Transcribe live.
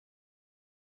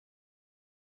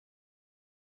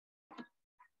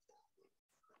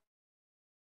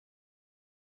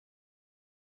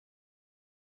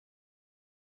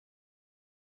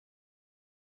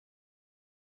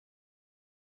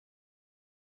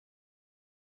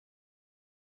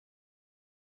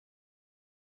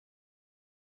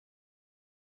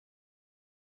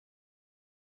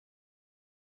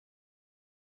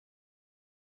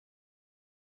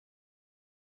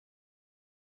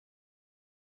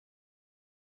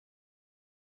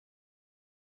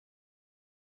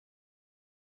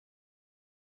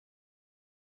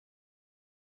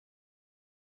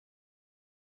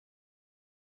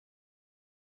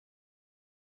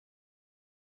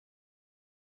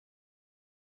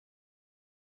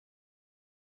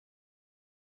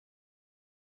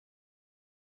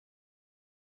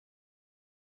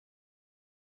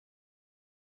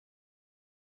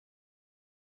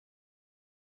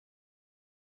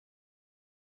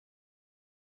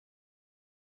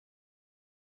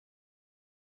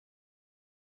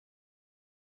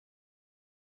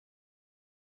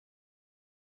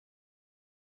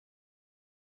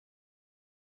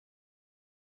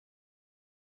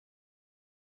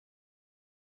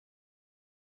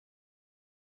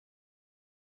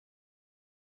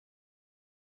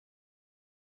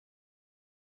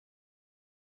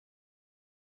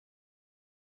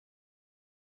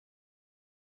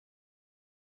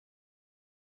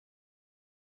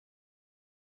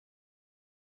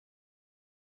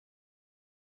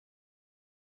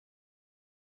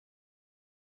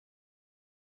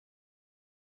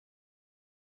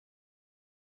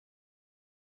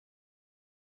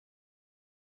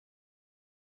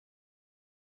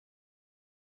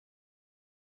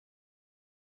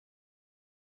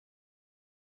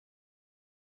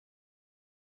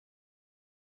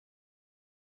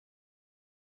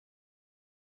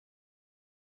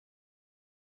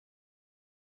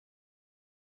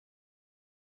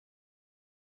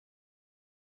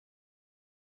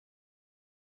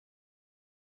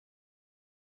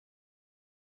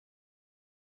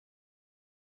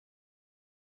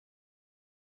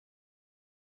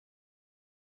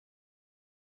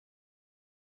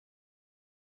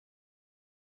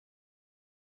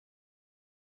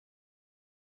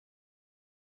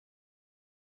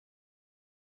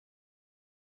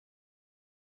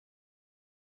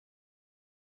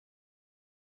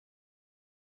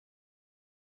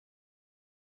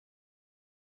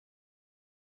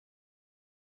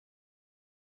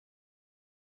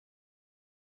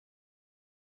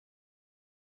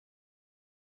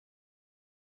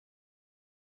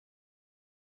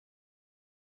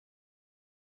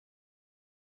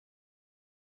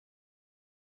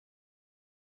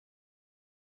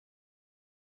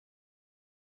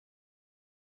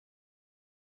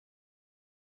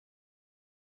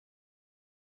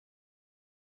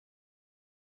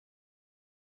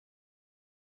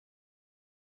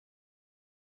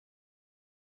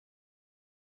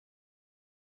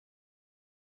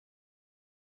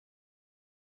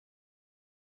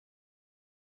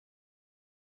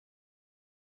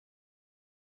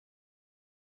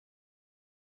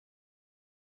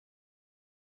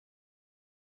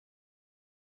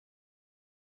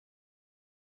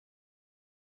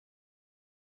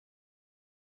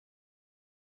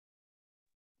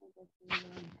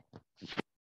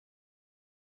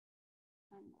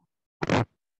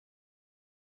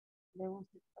de un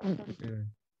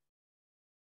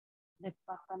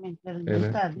departamento de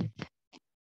libertades.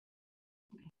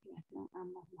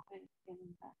 Ambas mujeres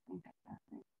tienen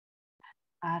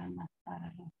armas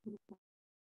para los grupos.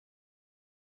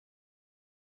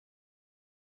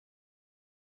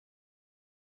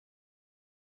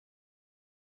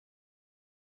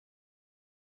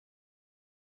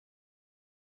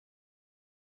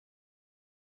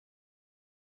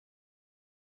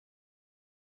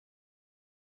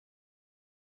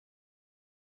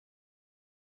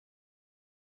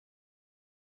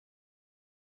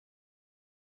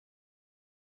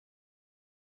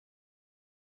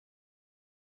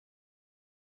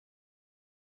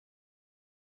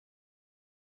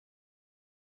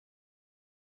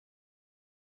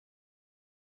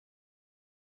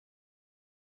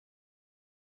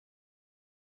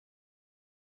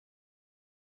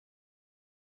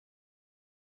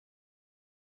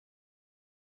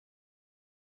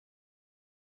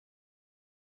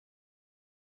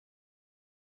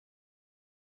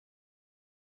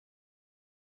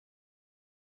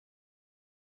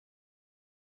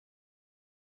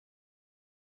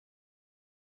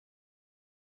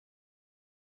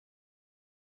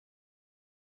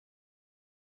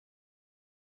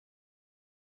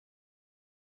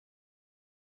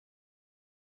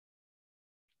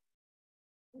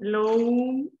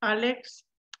 Hello, Alex.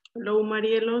 Hello,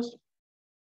 Marielos.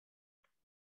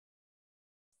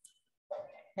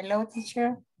 Hello,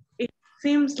 teacher. It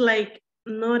seems like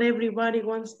not everybody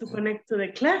wants to connect to the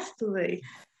class today.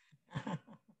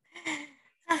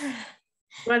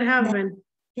 What happened?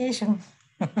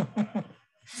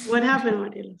 What happened,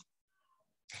 Marielos?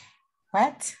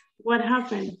 What? What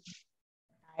happened?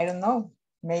 I don't know.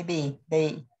 Maybe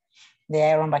they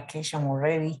are on vacation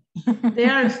already. They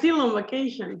are still on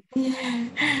vacation.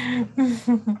 And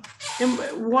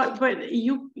what? But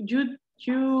you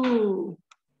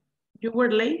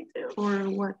were late, or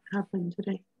what happened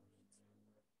today?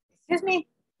 Excuse me?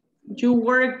 You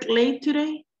worked late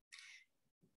today?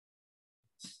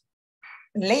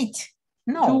 Late?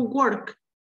 No. You work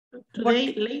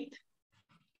today late?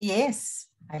 Yes,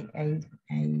 I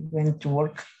went to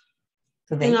work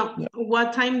today. And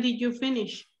what time did you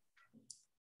finish?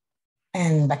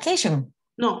 And vacation?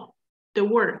 No, the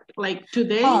work. Like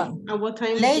today, at what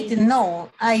time? Late?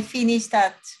 No, I finished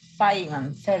at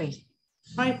 5:30.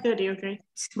 5:30, okay.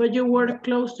 But you work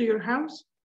close to your house?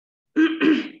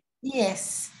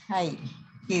 Yes, my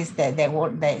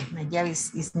job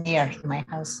is near my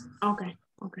house. Okay,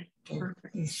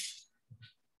 perfect.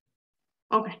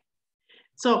 Okay,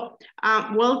 so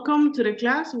welcome to the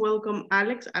class. Welcome,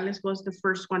 Alex. Alex was the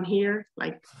first one here,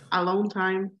 like a long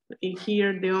time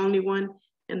here, the only one.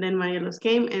 And then Marielos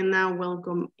came, and now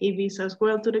welcome Evis as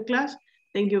well to the class.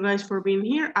 Thank you guys for being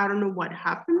here. I don't know what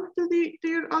happened to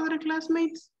your other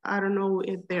classmates. I don't know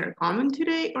if they're coming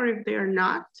today or if they're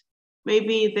not.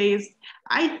 Maybe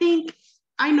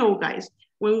I know, guys,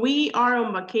 when we are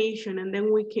on vacation and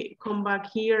then we come back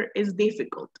here, it's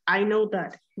difficult. I know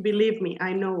that, believe me,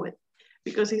 I know it,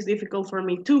 because it's difficult for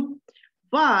me too.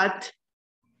 But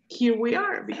here we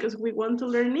are, because we want to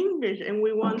learn English and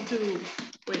we want to,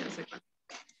 wait a second.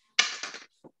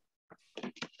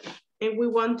 And we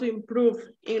want to improve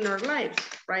in our lives,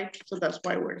 right? So that's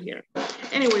why we're here.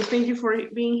 Anyways, thank you for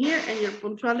being here and your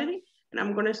punctuality. And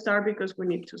I'm gonna start because we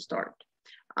need to start.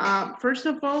 First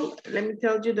of all, let me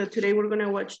tell you that today we're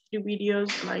gonna watch 2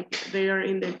 videos like they are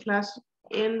in the class,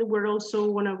 and we're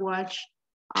also gonna watch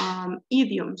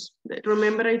idioms.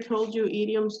 Remember I told you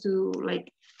idioms to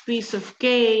like piece of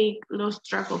cake, lost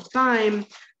track of time.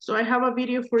 So I have a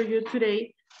video for you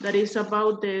today that is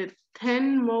about the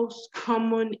 10 most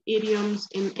common idioms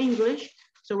in English.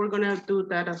 So we're gonna do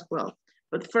that as well.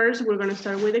 But first we're gonna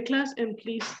start with the class, and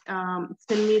please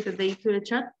send me the date to the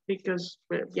chat because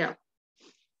yeah,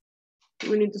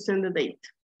 we need to send the date.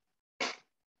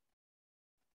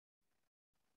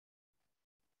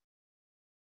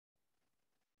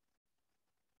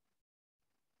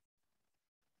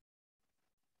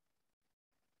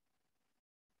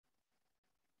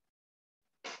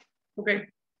 Okay.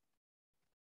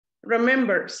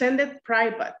 Remember, send it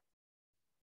private.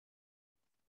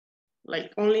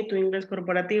 Like only to Ingles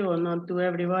Corporativo, not to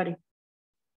everybody.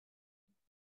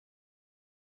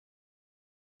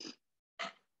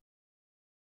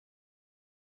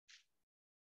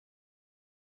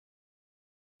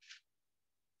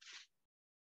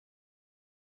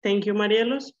 Thank you,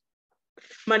 Marielos.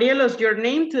 Marielos, your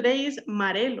name today is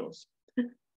Marelos.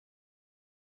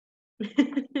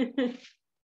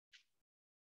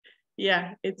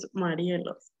 Yeah, it's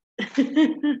Marielos.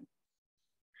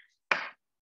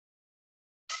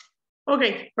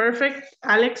 Okay, perfect.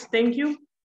 Alex, thank you.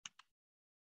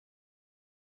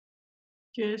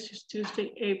 Yes, it's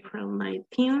Tuesday, April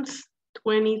 19th,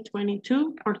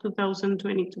 2022 or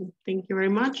 2022. Thank you very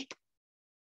much.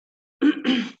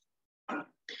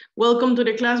 Welcome to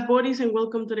the class, Boris, and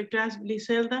welcome to the class,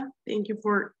 Bliselda. Thank you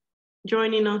for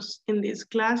joining us in this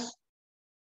class.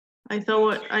 I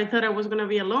thought I was gonna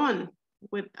be alone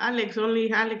with Alex,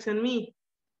 only Alex and me.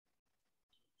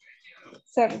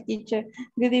 Sorry, teacher.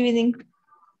 Good evening.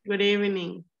 Good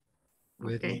evening.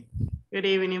 Okay. Good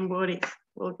evening, Boris.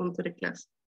 Welcome to the class.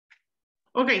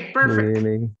 Okay, perfect. Good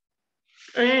evening.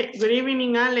 Hey, good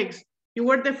evening, Alex. You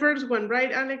were the first one,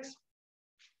 right, Alex?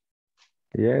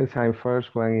 Yes, I'm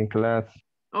first one in class.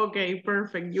 Okay,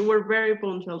 perfect. You were very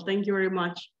punctual. Thank you very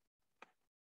much.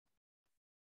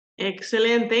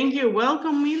 Excellent. Thank you.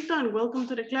 Welcome, Milton. Welcome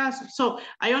to the class. So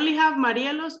I only have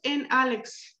Marielos and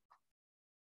Alex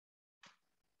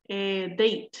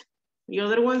date. The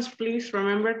other ones, please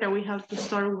remember that we have to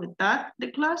start with that,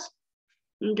 the class.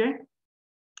 Okay.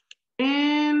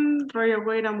 And right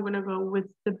away, I'm going to go with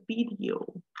the video.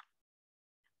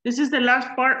 This is the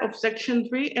last part of section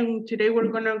 3. And today we're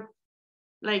going to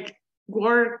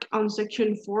work on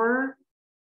section 4.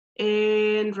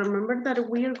 And remember that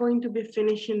we are going to be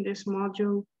finishing this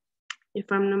module,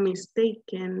 if I'm not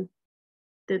mistaken,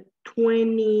 the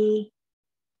 27th.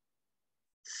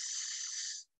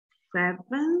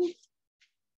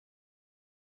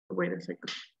 Wait a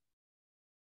second.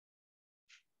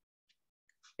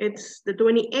 It's the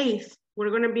 28th. We're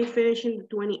going to be finishing the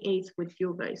 28th with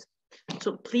you guys.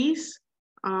 So please,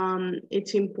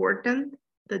 it's important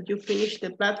that you finish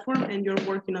the platform and you're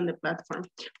working on the platform.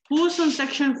 Who's on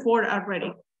section 4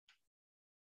 already?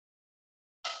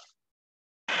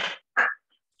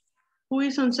 Who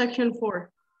is on section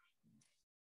 4?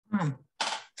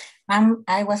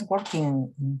 I was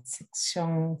working in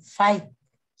section 5.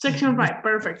 Section 5,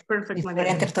 perfect, perfect. Before I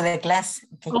enter to the class.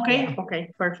 Okay,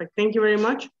 okay, perfect. Thank you very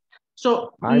much.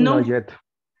 So I'm not yet.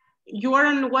 You are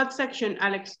in what section,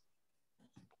 Alex?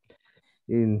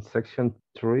 In section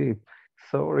 3.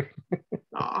 Sorry.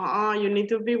 You need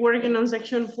to be working on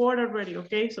section 4 already,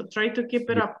 okay? So try to keep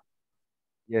it up.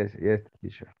 Yes,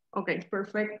 teacher. Okay,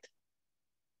 perfect.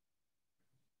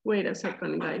 Wait a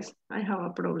second, guys. I have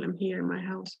a problem here in my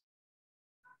house.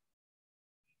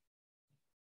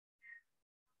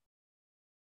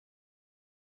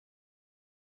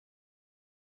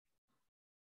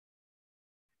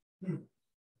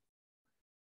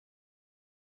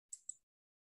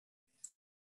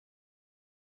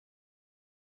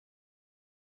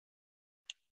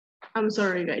 I'm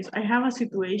sorry, guys. I have a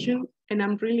situation and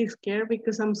I'm really scared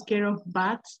because I'm scared of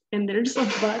bats and there's a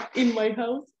bat in my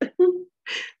house.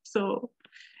 So,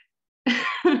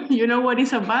 you know what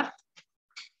is a bat?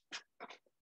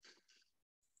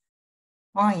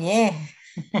 Oh, yeah.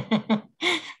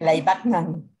 Like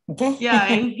Batman. Okay.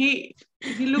 Yeah, and he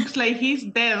looks like he's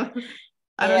dead.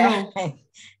 I don't know.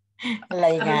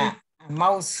 Like a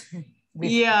mouse.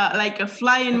 Yeah, like a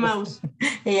flying mouse.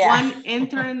 Yeah. One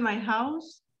entered my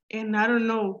house and I don't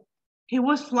know. He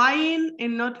was flying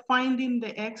and not finding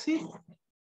the exit.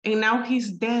 And now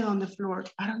he's dead on the floor.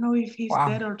 I don't know if he's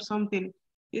dead or something.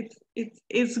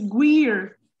 It's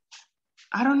weird.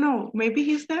 I don't know. Maybe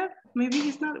he's dead. Maybe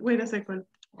he's not. Wait a second.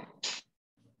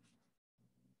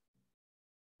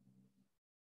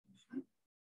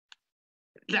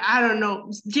 I don't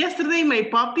know. Yesterday my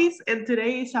puppies and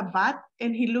today is a bat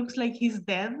and he looks like he's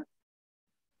dead.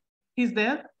 He's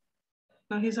dead?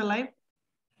 No, he's alive?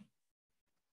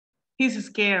 He's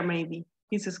scared maybe.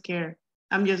 He's scared.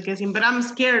 I'm just guessing, but I'm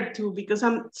scared too because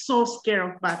I'm so scared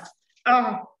of bats.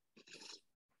 Oh.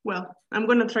 Well, I'm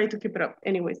gonna try to keep it up.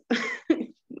 Anyways.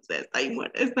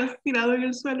 Estás tirado en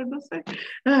el suelo, no sé.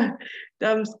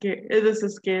 I'm scared. This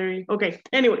is scary. Okay,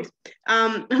 anyways.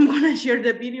 I'm gonna share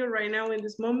the video right now in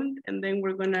this moment, and then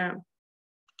we're gonna,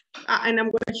 and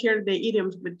I'm gonna share the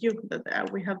idioms with you,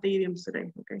 that we have the idioms today,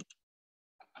 okay?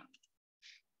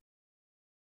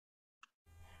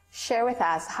 Share with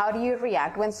us, how do you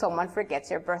react when someone forgets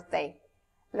your birthday?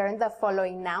 Learn the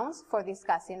following nouns for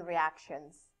discussing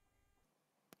reactions.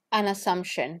 An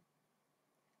assumption,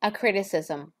 a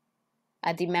criticism,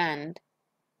 a demand,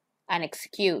 an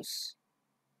excuse,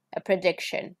 a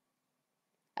prediction,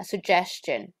 a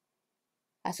suggestion,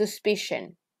 a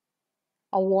suspicion,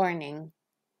 a warning.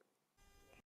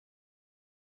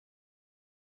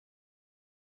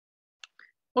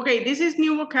 Okay, this is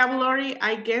new vocabulary.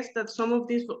 I guess that some of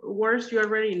these words you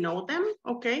already know them,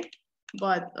 okay?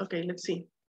 But okay, let's see.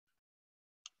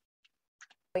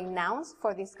 nouns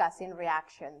for discussing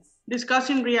reactions.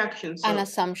 Discussing reactions. An So,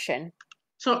 assumption.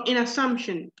 so in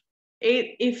assumption,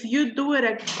 if you do it,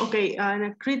 okay,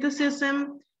 a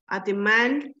criticism, a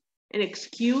demand, an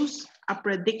excuse, a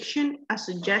prediction, a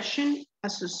suggestion, a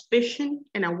suspicion,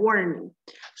 and a warning.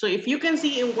 So if you can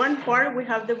see in one part, we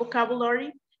have the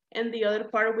vocabulary, and the other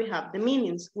part, we have the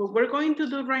meanings. What we're going to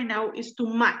do right now is to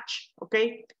match,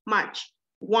 okay? Match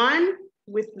one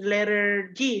with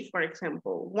letter G, for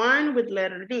example, one with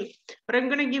letter D. But I'm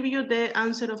gonna give you the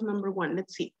answer of number one.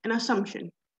 Let's see, an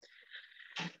assumption.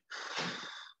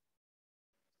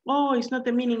 Oh, it's not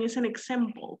the meaning, it's an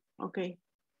example, okay?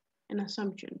 An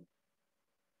assumption.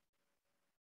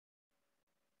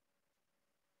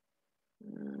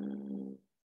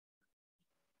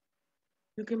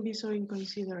 You can be so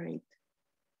inconsiderate.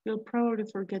 You'll probably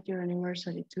forget your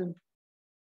anniversary too.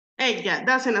 Hey, yeah,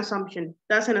 that's an assumption.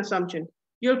 That's an assumption.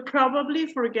 You'll probably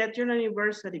forget your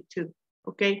anniversary too,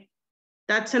 okay?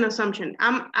 That's an assumption.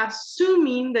 I'm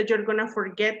assuming that you're gonna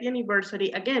forget the anniversary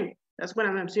again. That's what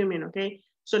I'm assuming, okay?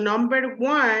 So number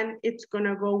one, it's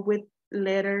gonna go with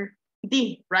letter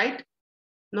D, right?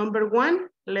 Number one,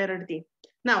 letter D.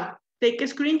 Now, take a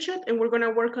screenshot and we're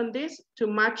gonna work on this to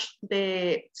match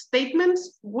the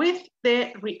statements with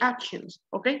the reactions,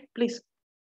 okay? Please.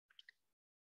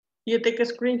 You take a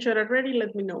screenshot already,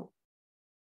 let me know.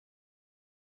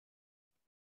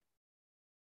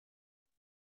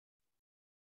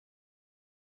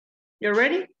 You're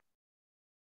ready?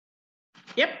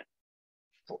 Yep.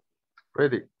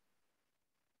 Ready.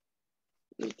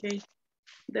 Okay.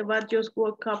 The bat just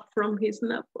woke up from his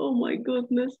nap. Oh my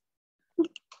goodness.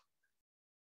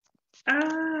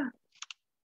 Ah.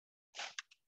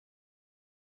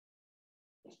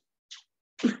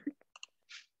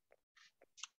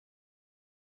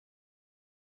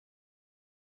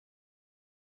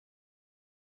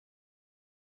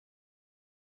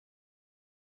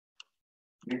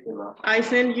 I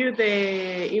sent you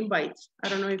the invites. I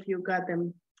don't know if you got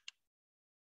them.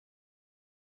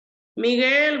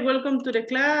 Miguel, welcome to the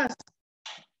class.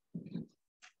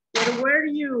 Where were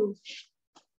you?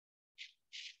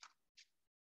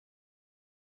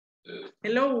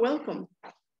 Hello, welcome.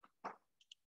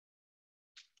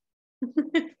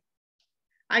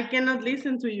 I cannot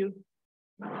listen to you.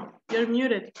 You're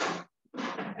muted.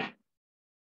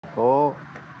 Oh,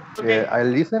 Okay. I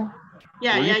listen.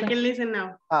 Yeah, You yeah, I listen? can listen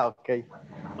now. Ah, okay.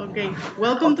 Okay,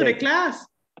 welcome to the class.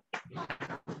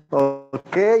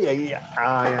 Okay,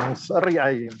 I am sorry.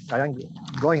 I am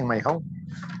going my home.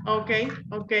 Okay,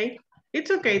 okay. It's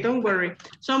okay, don't worry.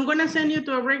 So I'm gonna send you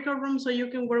to a breakout room so you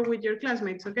can work with your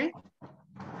classmates, okay?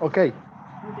 Okay.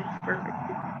 Okay, perfect.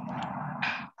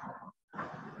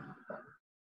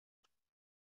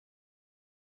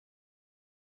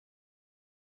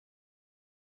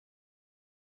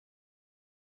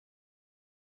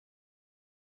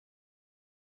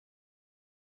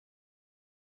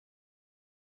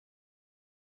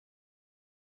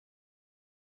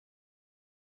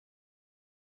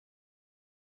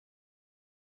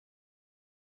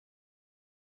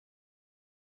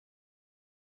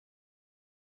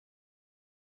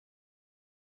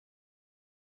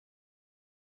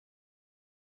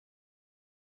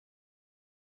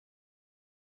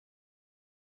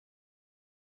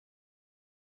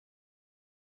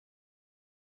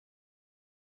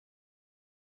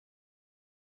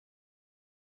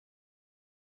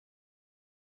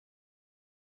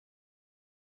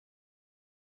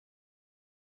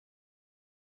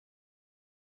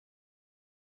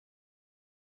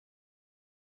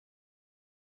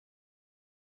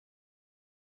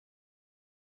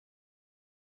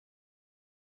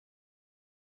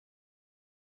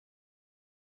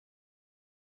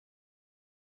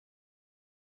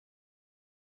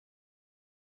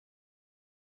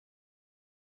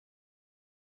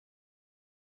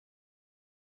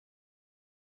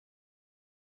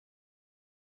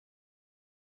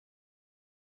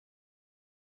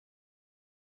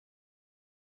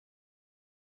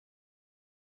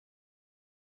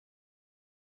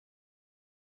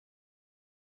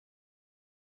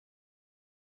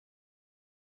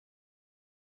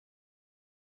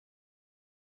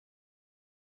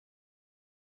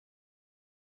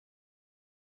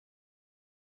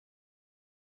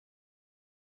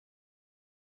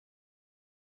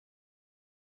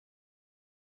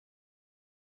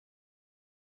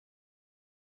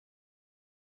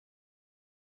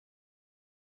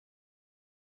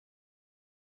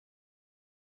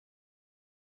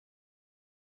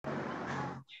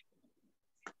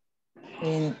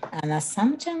 In an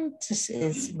assumption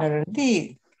is very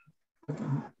the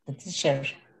teacher.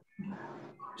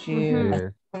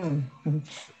 Yes.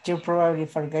 You probably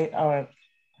forget or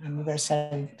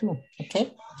anniversary too,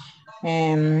 okay?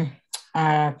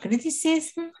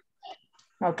 Criticism,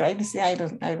 okay, I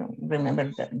don't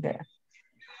remember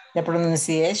the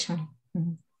pronunciation.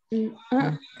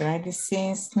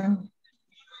 Criticism,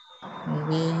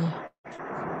 maybe.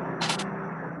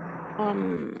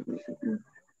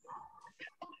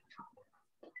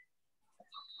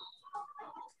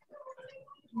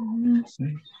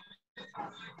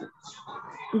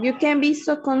 You can be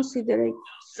so considerate.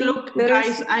 Look,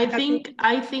 guys, I think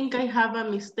I have a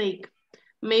mistake.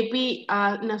 Maybe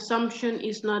an assumption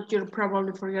is not your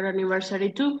probably for your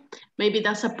anniversary too. Maybe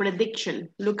that's a prediction.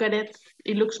 Look at it.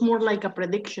 It looks more like a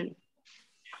prediction.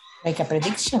 Like a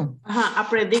prediction? A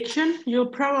prediction,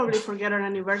 you'll probably forget an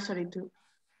anniversary too.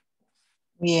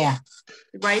 Yeah.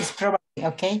 Right? It's probably,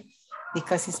 okay.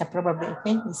 Because it's a probably,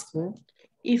 okay, it's good.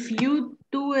 If you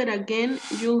do it again,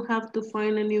 you'll have to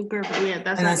find a new verb. Yeah,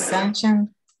 that's an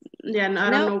assumption. Yeah, no, I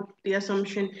don't know the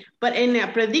assumption. But in a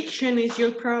prediction is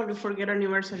you'll probably forget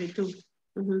anniversary too.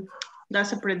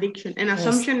 That's a prediction. An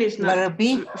assumption is not. There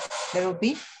will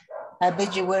be. I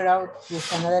bet you were out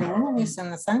with another woman with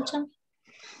an assumption.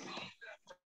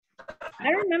 I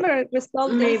remember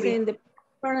result is Maybe. in the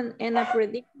current and a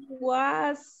prediction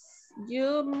was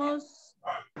you must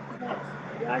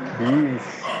Is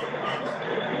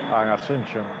an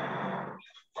assumption.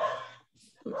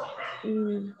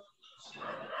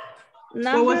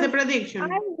 What was the prediction?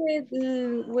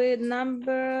 With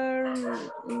number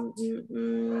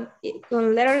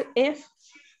con letter F.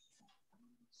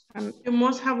 You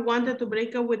must have wanted to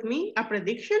break up with me. A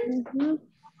prediction?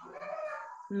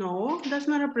 No, that's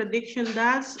not a prediction.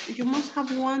 That's you must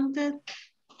have wanted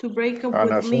to break up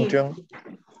with me.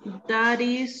 That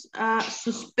is a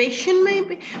suspicion,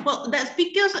 maybe. Well, that's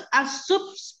because a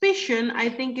suspicion, I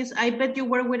think, is I bet you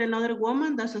were with another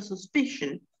woman. That's a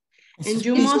suspicion. And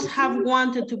you must have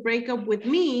wanted to break up with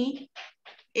me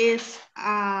is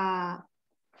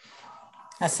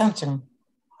assumption.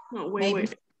 No,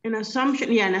 wait. An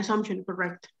assumption. Yeah, an assumption,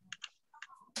 correct.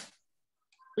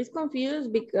 It's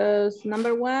confused because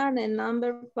number 1 and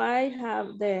number 5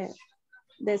 have the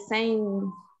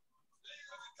same,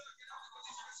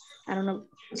 I don't know,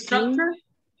 structure.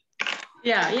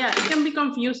 Yeah, it can be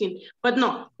confusing, but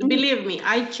no, believe me,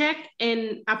 I checked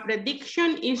and a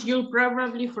prediction is you'll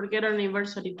probably forget an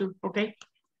anniversary too, okay?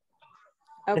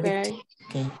 Okay.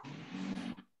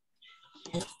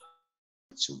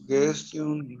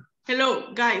 Suggestion.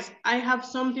 Hello, guys, I have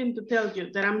something to tell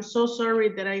you that I'm so sorry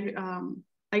that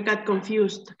I got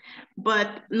confused,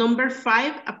 but number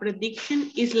 5, a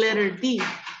prediction is letter D.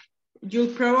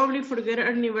 You'll probably forget an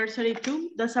anniversary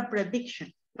too. That's a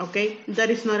prediction, okay? That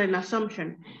is not an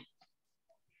assumption.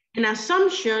 An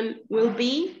assumption will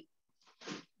be,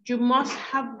 you must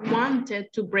have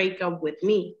wanted to break up with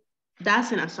me.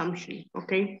 That's an assumption,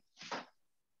 okay?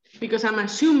 Because I'm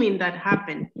assuming that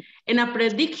happened. And a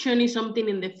prediction is something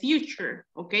in the future,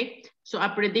 okay? So a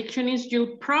prediction is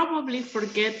you'll probably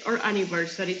forget our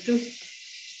anniversary too.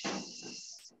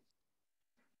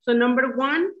 So number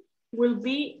 1 will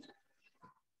be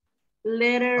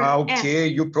letter okay,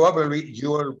 F. you're probably.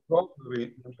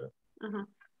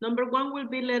 Number 1 will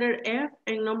be letter F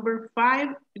and number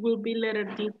 5 will be letter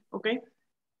D, okay?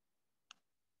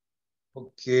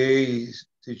 Okay,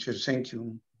 teacher, thank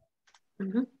you.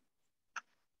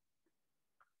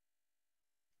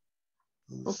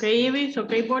 Okay, Ivis,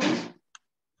 okay, Boris?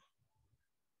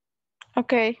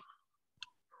 Okay.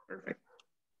 Perfect.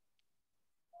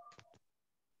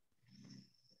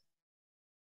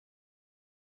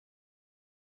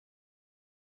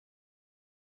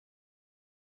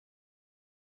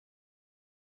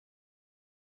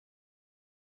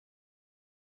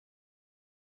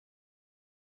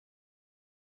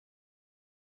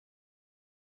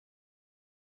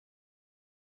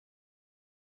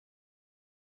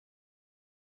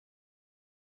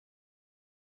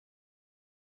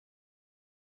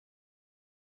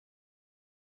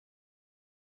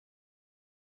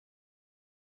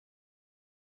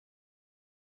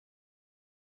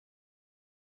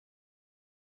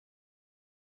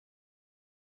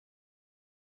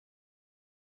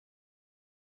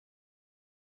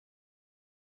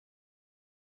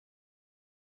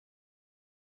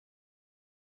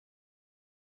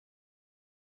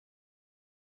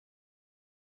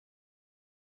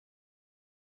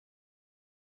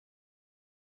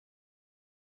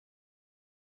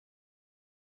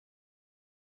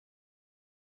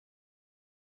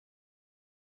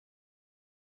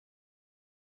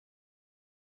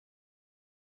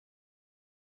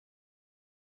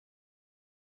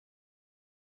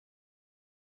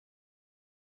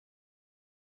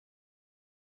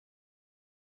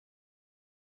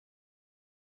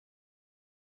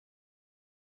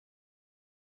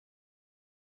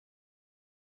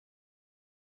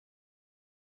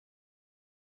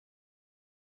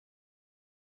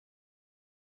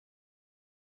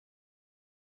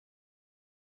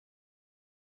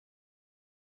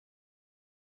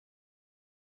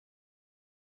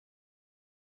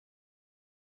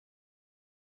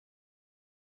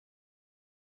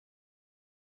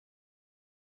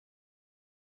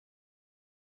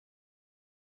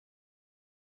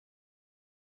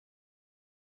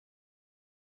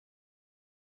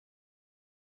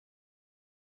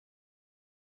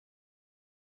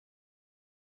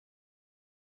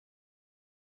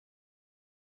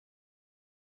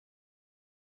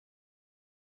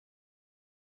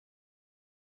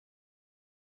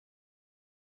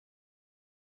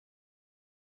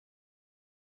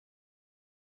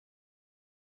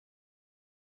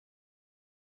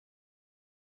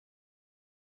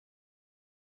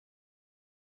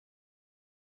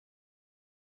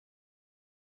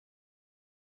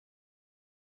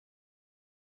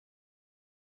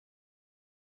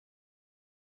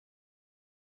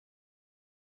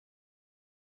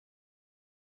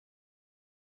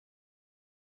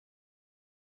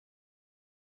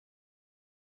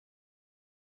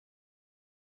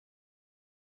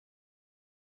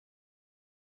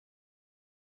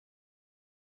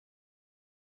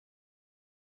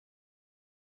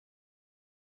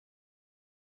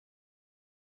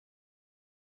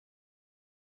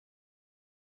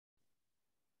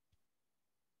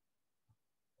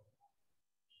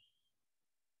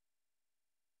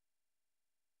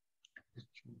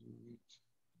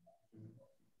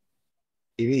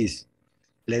 Ibis,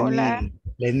 Hola.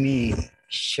 let me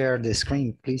share the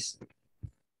screen, please.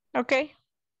 Okay.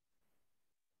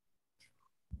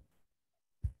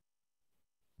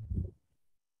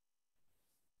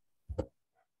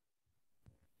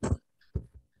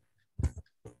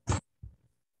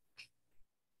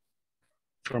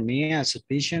 For me, a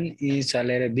suspicion is a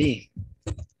letter B.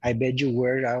 I bet you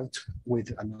were out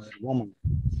with another woman.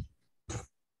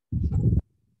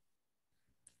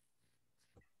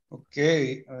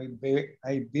 Okay,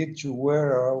 I bet you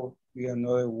were out with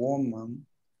another woman.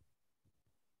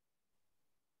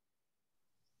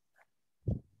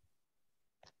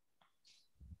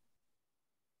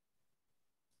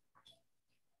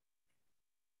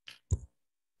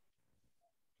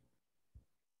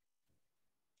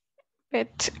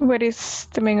 Bet. What is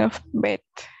the meaning of bet?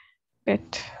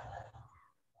 Bet.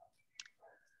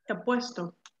 Te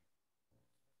apuesto.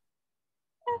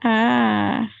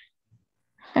 Ah.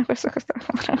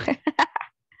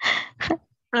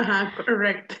 Ajá,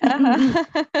 correct. Ajá.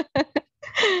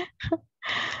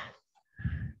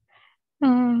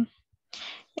 Mm.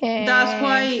 That's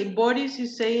why Boris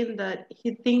is saying that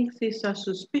he thinks it's a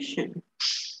suspicion.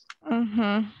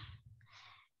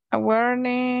 A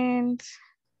warning.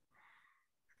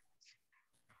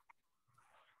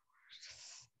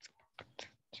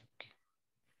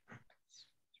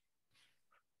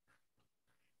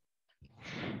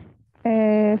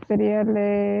 Sería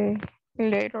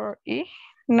letter E.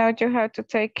 Now you have to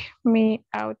take me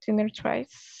out dinner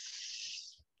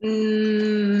twice.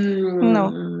 No.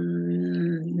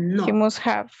 No. You must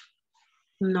have.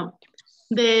 No.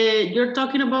 You're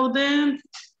talking about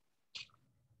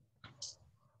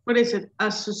what is it?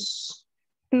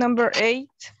 Number 8.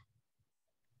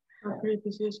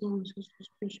 Criticism,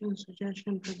 suspicion,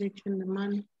 suggestion, prediction,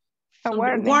 demand. A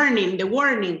warning. Warning, the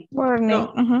warning. Warning.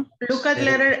 No. Look at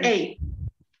letter A.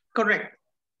 Correct.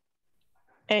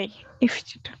 A. If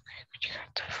you don't, you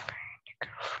have to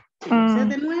find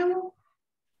de nuevo.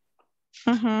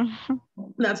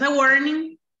 That's a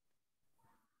warning.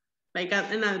 Like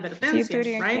an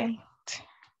advertencia, right?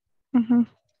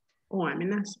 O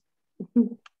amenaza.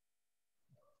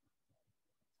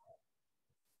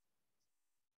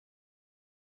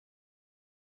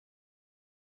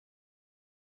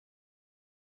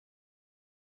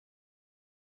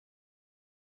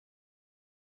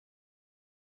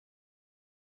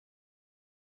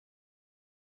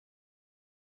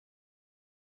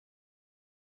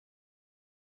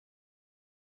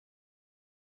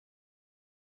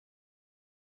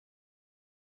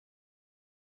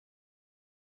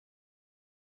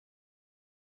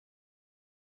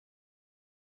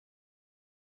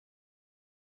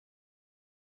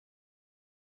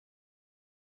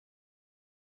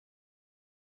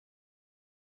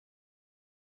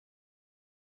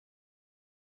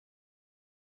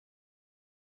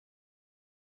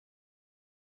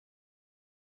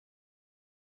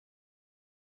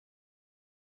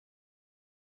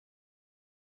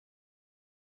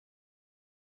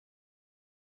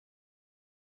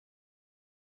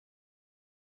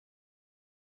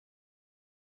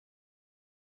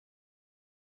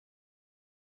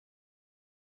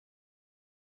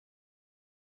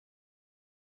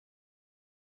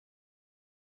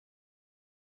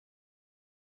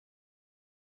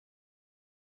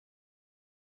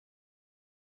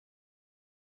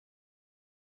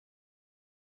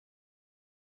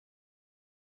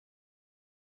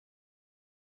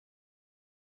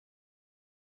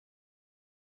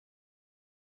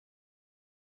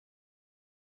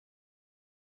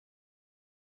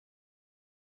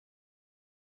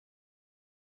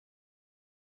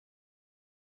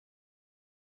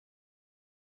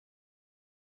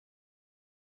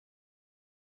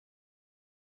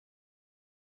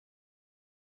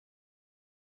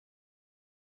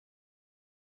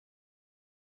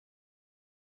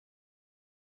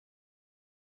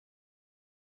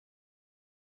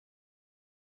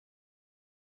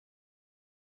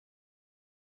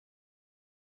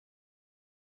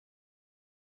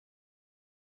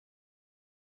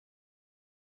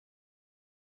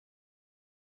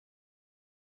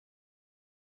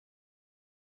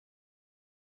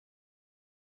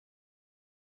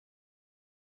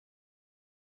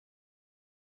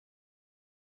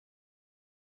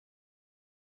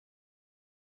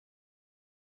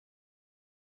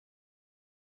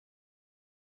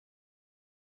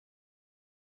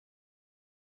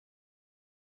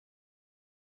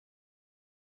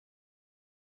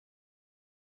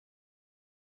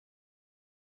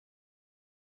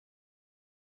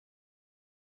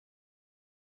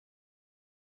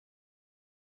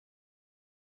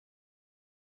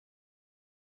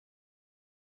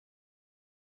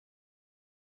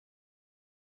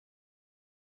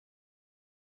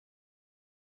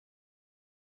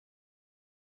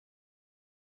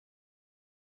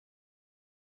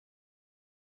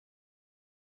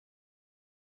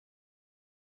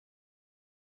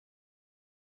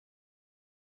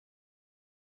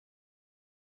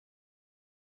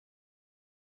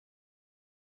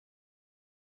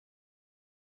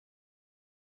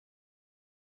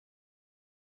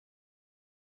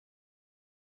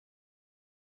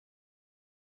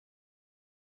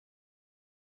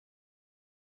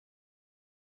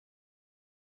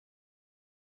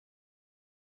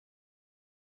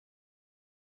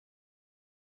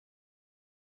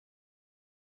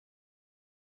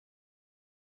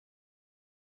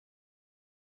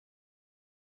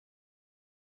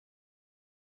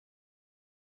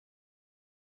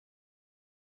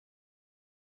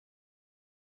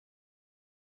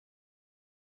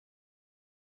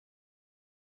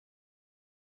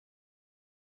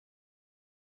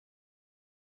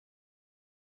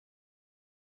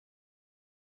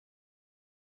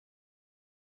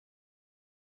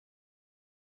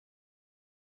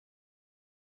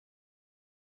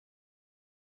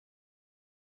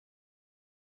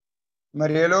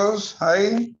 Marielos,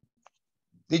 hi.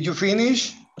 Did you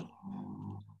finish?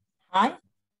 Hi.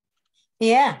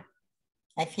 Yeah,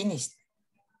 I finished.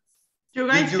 You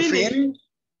guys Did you finished? finish?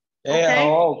 Okay. Yeah,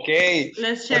 okay.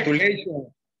 Let's check. Congratulations.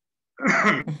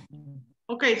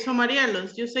 Okay, so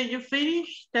Marielos, you say you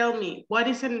finished. Tell me, what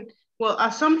is an, well,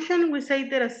 assumption, we say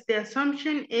that the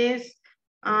assumption is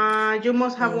you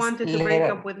must have wanted to break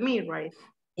up with me, right?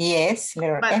 Yes,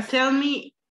 letter But F. tell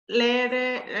me,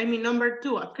 number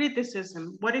 2, a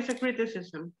criticism. What is a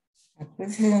criticism? A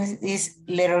criticism is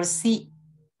letter C.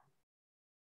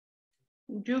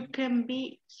 You can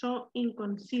be so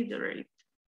inconsiderate.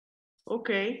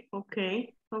 Okay.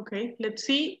 Let's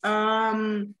see.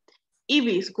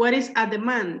 Ibis, what is a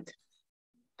demand?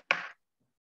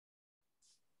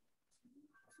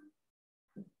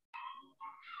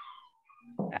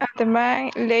 A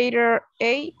demand, later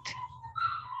 8.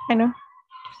 I know.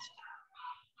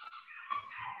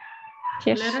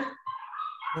 Yes. Letter?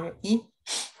 Letter E.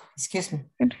 Excuse me.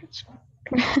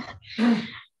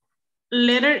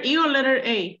 Letter E or letter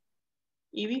A?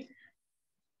 Ibis?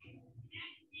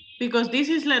 Because this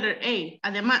is letter A,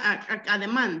 a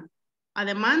demand. A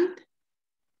demand,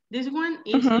 this one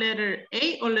is letter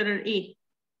A or letter E?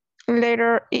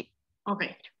 Letter E.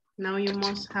 Okay, now you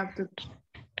must have to,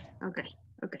 okay,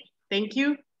 thank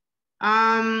you.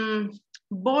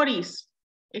 Bodies,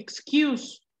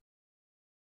 excuse.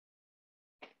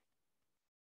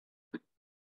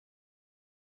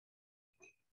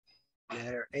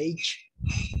 Letter H.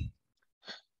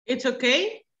 It's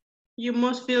okay? You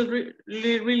must feel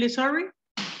really sorry?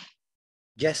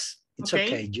 Yes, it's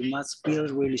okay. You must feel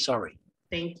really sorry.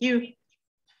 Thank you.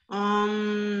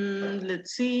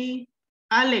 Let's see.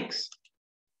 Alex.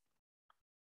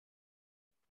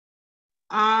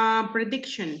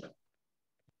 Prediction.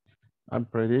 A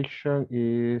prediction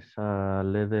is a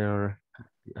letter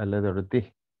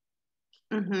D.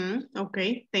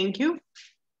 Okay, thank you.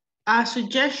 A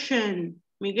suggestion,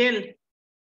 Miguel.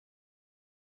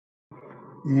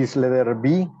 Is letter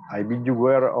B. I bet you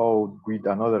were out with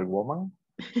another woman.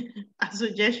 A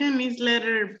suggestion is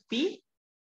letter B.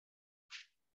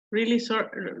 Really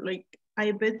sorry, like,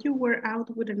 I bet you were out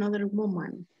with another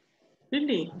woman.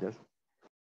 Really? Yes.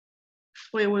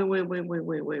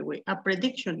 Wait. A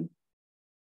prediction.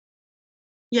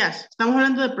 Yes, estamos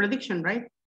hablando de prediction, right?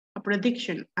 A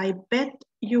prediction. I bet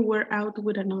you were out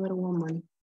with another woman.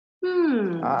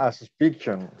 A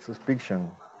suspicion.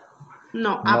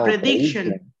 No, a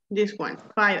prediction. This one.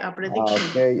 5, a prediction.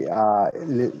 Okay,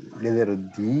 letter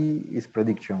D is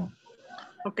prediction.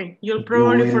 Okay, you'll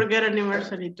probably forget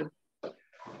anniversary too.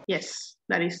 Yes,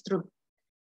 that is true.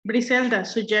 Briselda,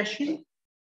 suggestion?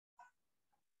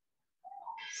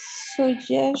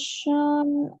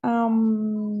 Suggestion,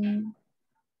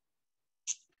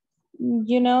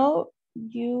 you know,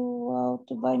 you want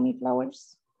to buy me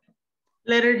flowers?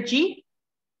 Letter G?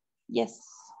 Yes.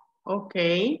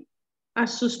 Okay. A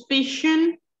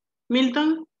suspicion,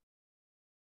 Milton?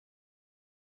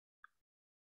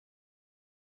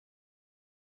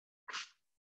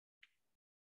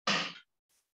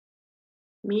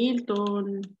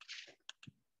 Milton.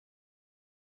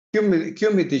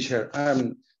 Excuse me, teacher.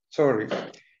 I'm sorry.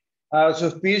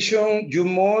 Suspicion, you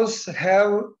must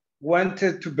have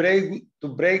wanted to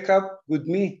break up with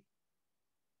me.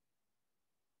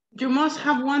 You must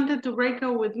have wanted to break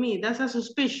up with me. That's a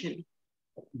suspicion.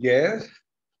 Yes.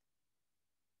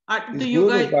 Do you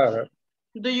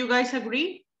guys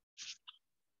agree?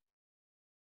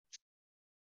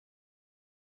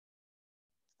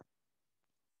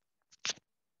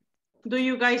 Do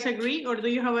you guys agree, or do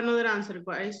you have another answer,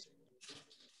 guys?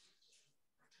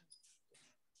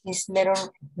 It's letter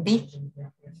B.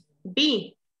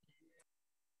 B.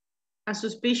 A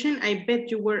suspicion, I bet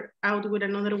you were out with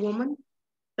another woman.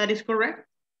 That is correct?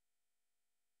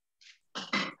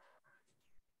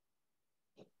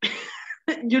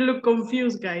 You look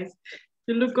confused, guys.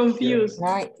 You look confused.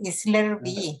 No, it's letter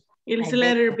B. It's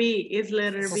letter B. It's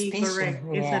letter B, correct.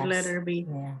 Yes. It's a letter B.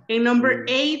 Yeah. And number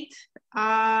 8,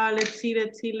 let's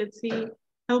see.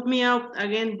 Help me out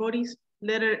again, Boris.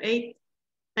 Letter 8.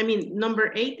 I mean,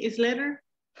 number 8 is letter?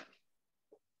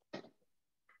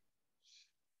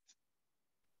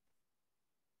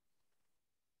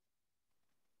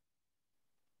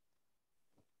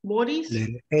 Boris?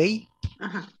 Letter A.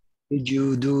 Uh-huh. If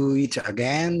you do it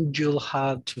again, you'll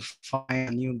have to find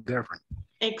a new girlfriend.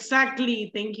 Exactly.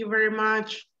 Thank you very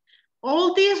much.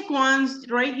 All these ones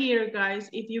right here, guys,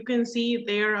 if you can see,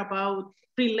 they're about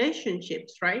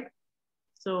relationships, right?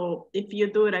 So if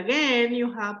you do it again,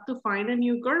 you have to find a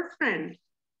new girlfriend.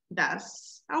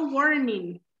 That's a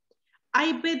warning.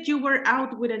 I bet you were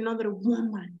out with another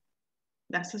woman.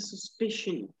 That's a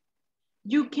suspicion.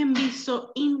 You can be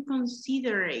so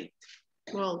inconsiderate.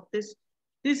 Well, this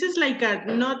is like a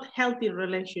not healthy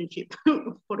relationship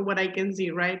for what I can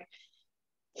see, right?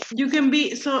 You can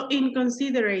be so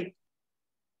inconsiderate.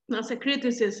 That's a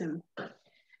criticism.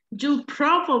 You'll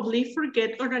probably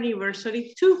forget our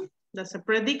anniversary too. That's a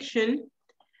prediction.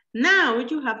 Now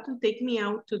you have to take me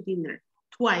out to dinner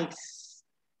twice.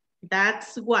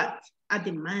 That's what? A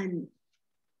demand.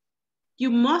 You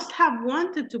must have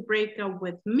wanted to break up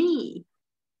with me.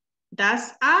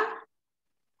 That's an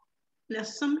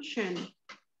assumption.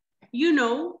 You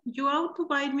know, you ought to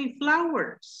buy me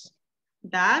flowers.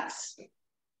 That's,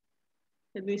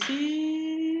 let me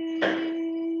see,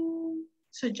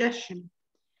 suggestion.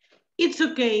 It's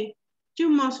okay. You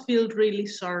must feel really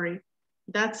sorry.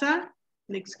 That's an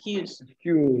excuse.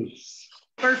 Excuse.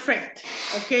 Perfect.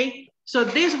 Okay. So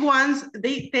these ones,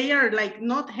 they are like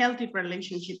not healthy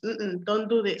relationship. Don't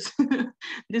do this.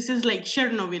 This is like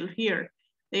Chernobyl here.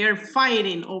 They are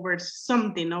fighting over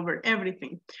something, over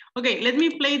everything. Okay, let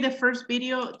me play the first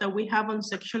video that we have on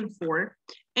section 4.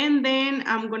 And then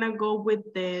I'm gonna go with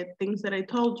the things that I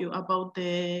told you about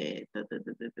the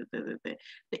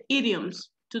idioms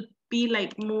to be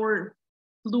like more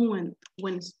fluent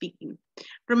when speaking.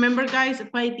 Remember guys,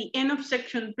 by the end of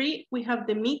section 3, we have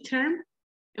the midterm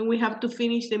and we have to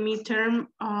finish the midterm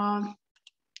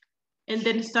and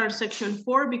then start section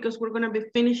 4 because we're gonna be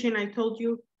finishing, I told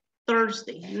you,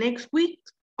 Thursday. Next week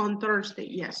on Thursday.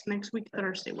 Yes, next week,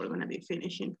 Thursday, we're gonna be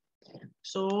finishing.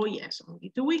 So yes,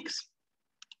 only 2 weeks.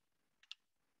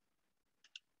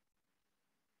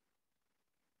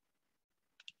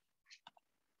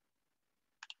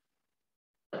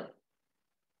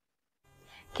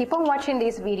 Keep on watching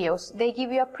these videos. They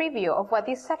give you a preview of what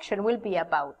this section will be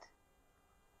about.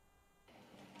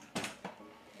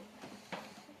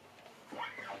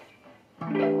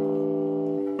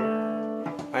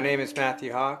 My name is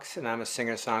Matthew Hawks, and I'm a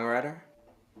singer-songwriter.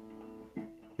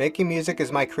 Making music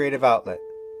is my creative outlet,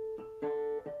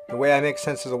 the way I make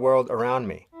sense of the world around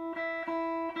me.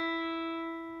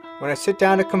 When I sit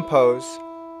down to compose,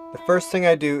 the first thing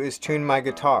I do is tune my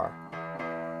guitar.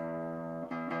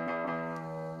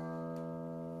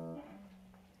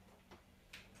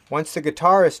 Once the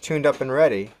guitar is tuned up and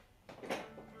ready,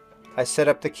 I set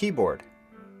up the keyboard.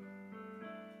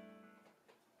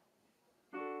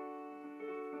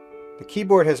 The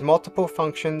keyboard has multiple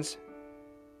functions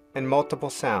and multiple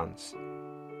sounds.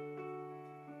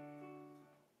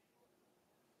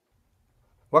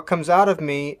 What comes out of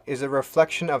me is a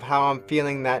reflection of how I'm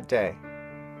feeling that day.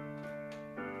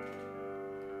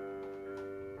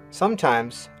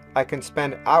 Sometimes I can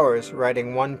spend hours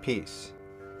writing one piece.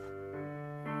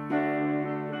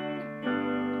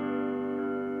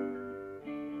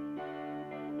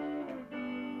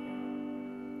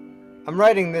 I'm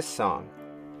writing this song.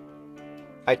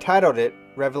 I titled it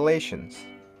Revelations.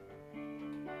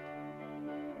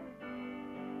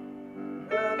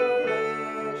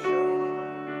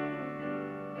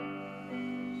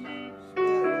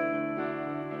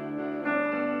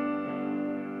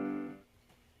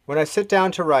 When I sit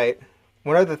down to write,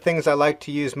 one of the things I like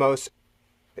to use most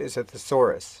is a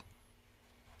thesaurus.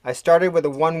 I started with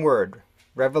a one word,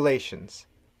 Revelations.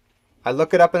 I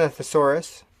look it up in a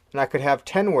thesaurus, and I could have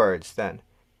 10 words then,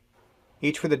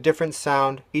 each with a different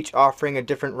sound, each offering a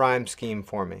different rhyme scheme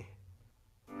for me.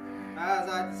 As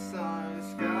like the sun, the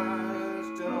sky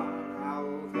is done, I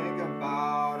will think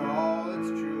about all that's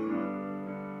true.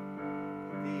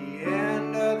 At the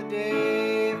end of the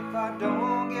day, if I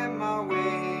don't get my way,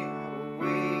 I will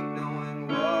wake knowing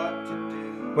what to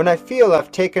do. When I feel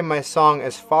I've taken my song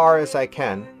as far as I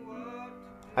can,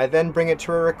 I then bring it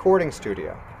to a recording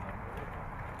studio.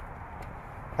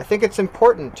 I think it's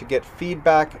important to get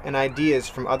feedback and ideas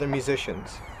from other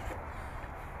musicians.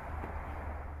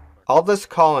 Aldous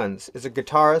Collins is a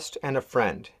guitarist and a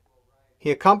friend. He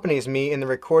accompanies me in the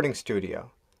recording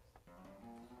studio.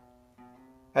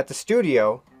 At the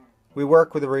studio, we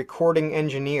work with a recording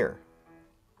engineer.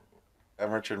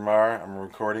 I'm Richard Marr. I'm a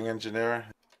recording engineer.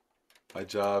 My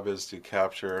job is to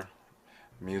capture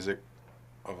music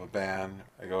of a band.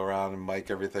 I go around and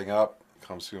mic everything up. It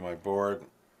comes through my board.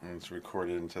 And it's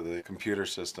recorded into the computer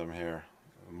system here,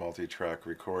 a multi-track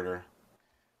recorder.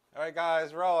 All right,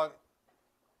 guys, rolling.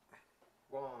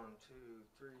 1, 2,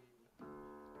 3.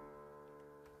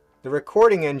 The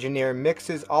recording engineer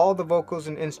mixes all the vocals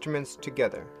and instruments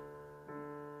together.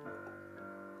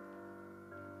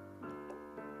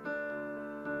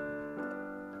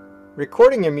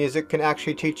 Recording your music can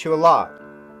actually teach you a lot.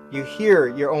 You hear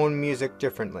your own music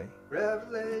differently.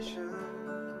 Revelation.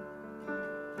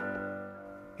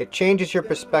 It changes your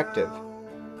perspective.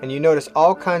 and you notice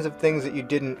all kinds of things that you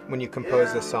didn't when you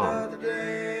composed the song.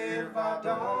 If I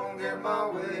don't get my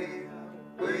way,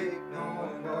 wake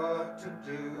knowing what to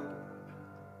do.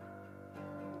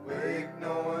 Wake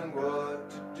knowing what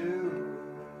to do.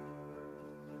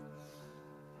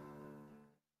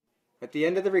 At the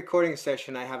end of the recording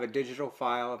session, I have a digital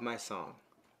file of my song.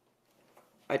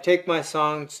 I take my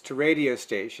songs to radio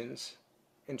stations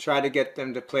and try to get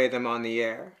them to play them on the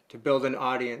air to build an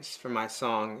audience for my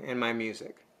song and my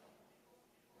music.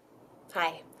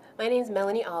 Hi, my name is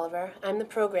Melanie Oliver. I'm the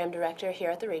program director here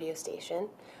at the radio station.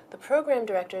 The program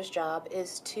director's job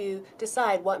is to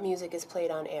decide what music is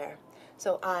played on air.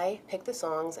 So I pick the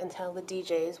songs and tell the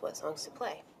DJs what songs to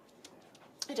play.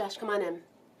 Hey Josh, come on in.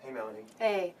 Hey Melanie.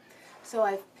 Hey. So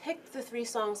I've picked the 3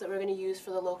 songs that we're going to use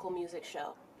for the local music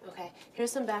show. Okay,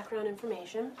 here's some background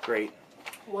information. Great.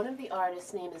 One of the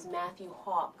artists' name is Matthew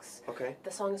Hawks. Okay. The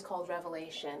song is called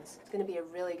Revelations. It's going to be a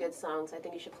really good song, so I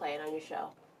think you should play it on your show.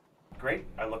 Great.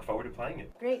 I look forward to playing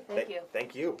it. Great, thank you.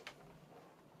 Thank you.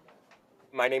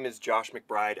 My name is Josh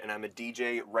McBride, and I'm a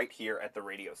DJ right here at the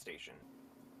radio station.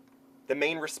 The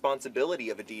main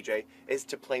responsibility of a DJ is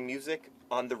to play music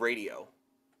on the radio.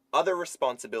 Other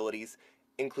responsibilities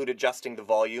include adjusting the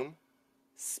volume,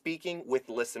 speaking with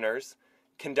listeners,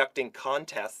 conducting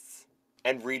contests,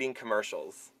 and reading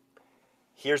commercials.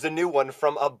 Here's a new one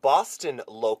from a Boston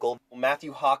local.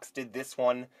 Matthew Hawks did this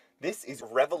one. This is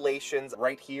Revelations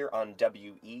right here on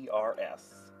WERS.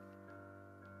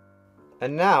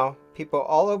 And now, people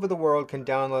all over the world can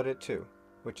download it too,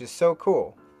 which is so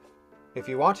cool. If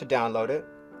you want to download it,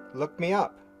 look me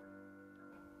up.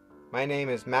 My name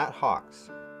is Matt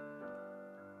Hawks.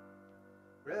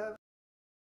 Revelation.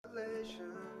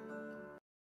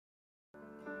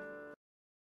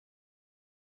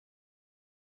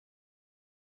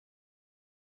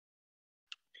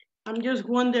 I'm just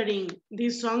wondering,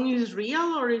 this song is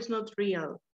real or is not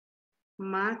real?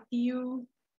 Matthew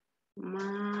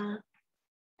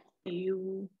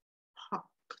Hawk.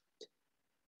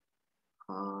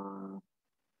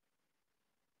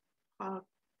 Hawk.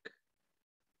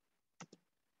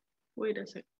 Wait a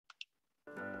sec.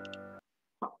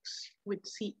 Hawks with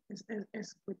C, with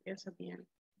S at the end.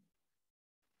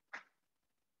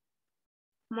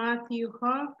 Matthew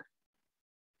Hawk,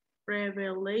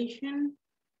 Revelation.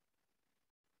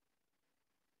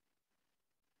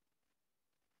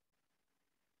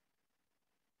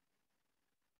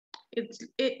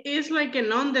 It is like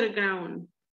an underground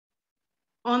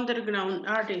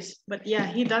artist, but yeah,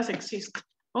 he does exist.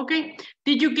 Okay,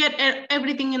 did you get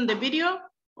everything in the video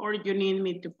or you need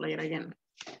me to play it again?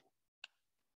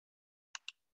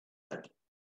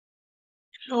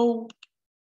 Hello.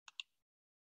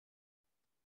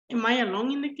 Am I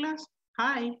alone in the class?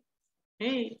 Hi.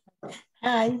 Hey.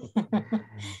 Hi.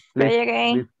 Play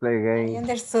again. Please play again. I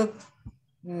understood.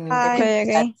 Hi. Play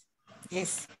again.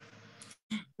 Yes.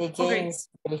 The game is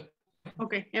free.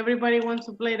 Okay, everybody wants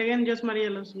to play it again, just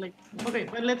Mariela's like, okay,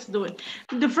 but let's do it.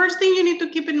 The first thing you need to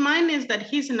keep in mind is that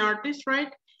he's an artist,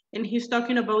 right? And he's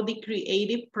talking about the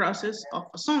creative process of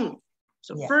a song.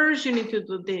 So yeah. First you need to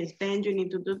do this, then you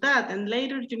need to do that, and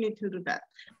later you need to do that.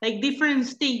 Like different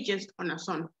stages on a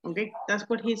song, okay? That's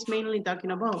what he's mainly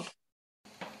talking about.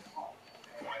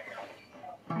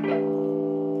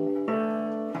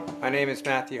 My name is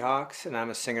Matthew Hawks, and I'm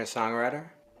a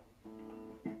singer-songwriter.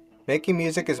 Making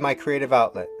music is my creative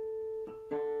outlet,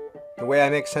 the way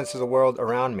I make sense of the world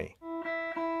around me.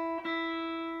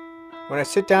 When I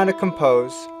sit down to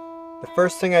compose, the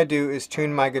first thing I do is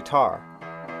tune my guitar.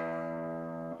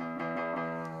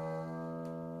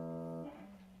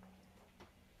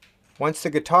 Once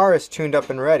the guitar is tuned up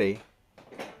and ready,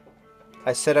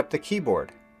 I set up the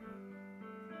keyboard.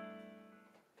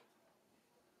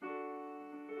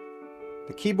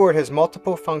 The keyboard has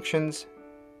multiple functions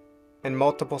and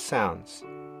multiple sounds.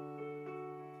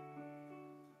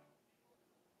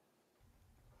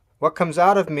 What comes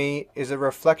out of me is a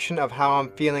reflection of how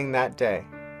I'm feeling that day.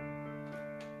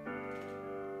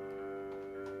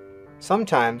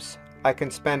 Sometimes I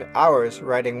can spend hours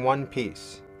writing one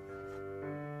piece.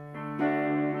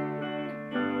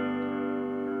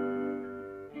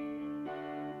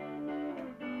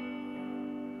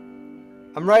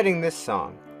 I'm writing this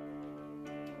song.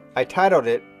 I titled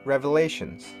it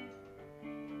Revelations.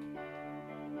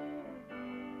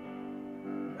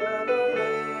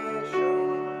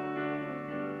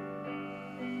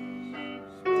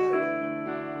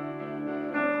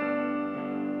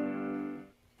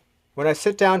 When I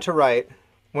sit down to write,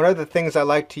 one of the things I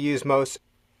like to use most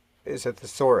is a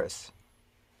thesaurus.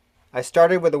 I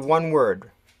started with a one word,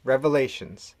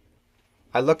 Revelations.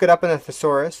 I look it up in the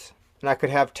thesaurus, and I could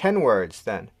have 10 words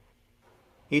then.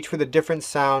 each with a different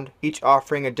sound, each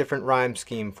offering a different rhyme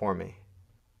scheme for me.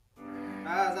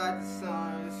 As the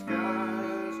sun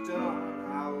shines down,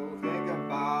 I will think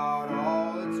about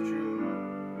all that's true.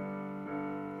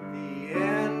 At the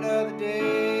end of the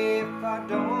day, if I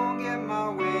don't get my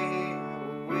way, I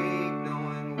will wait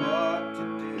knowing what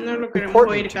to do. No lo queremos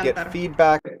Important oír to get cantar.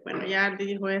 feedback Bueno, ya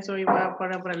dijo eso y va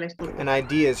para el estudio. and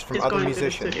ideas from Just other going to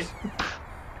the studio. musicians.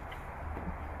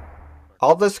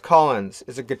 Aldous Collins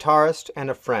is a guitarist and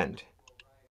a friend.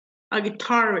 A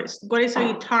guitarist. What is a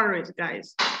guitarist,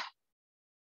 guys?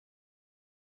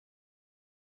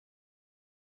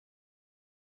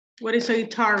 What is a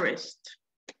guitarist?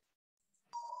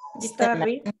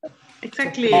 Guitarra.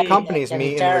 Exactly. He accompanies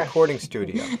me in the recording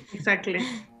studio. Exactly.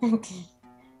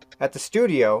 At the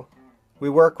studio, we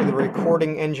work with a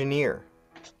recording engineer.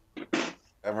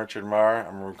 I'm Richard Marr.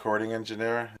 I'm a recording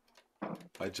engineer.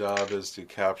 My job is to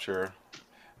capture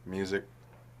music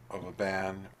of a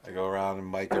band. I go around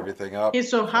and mic everything up. He's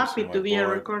so comes happy through to my be a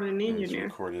board, recording and it's engineer.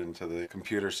 recorded into the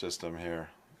computer system here,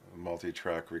 a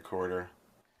multi-track recorder.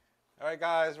 All right,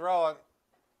 guys, rolling.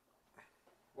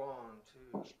 1,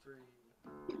 2,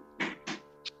 3.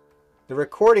 The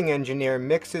recording engineer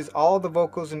mixes all the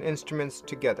vocals and instruments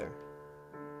together.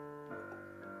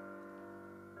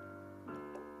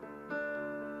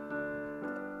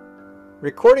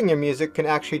 Recording your music can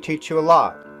actually teach you a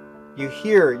lot. You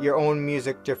hear your own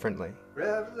music differently.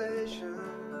 Revelation.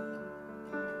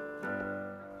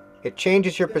 It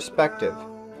changes your perspective,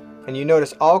 and you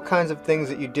notice all kinds of things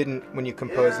that you didn't when you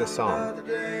composed the song. Another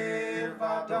day, if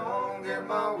I don't get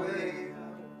my way,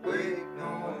 I'll wait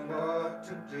knowing what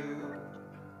to do.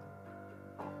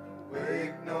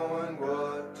 Wait knowing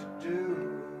what to do.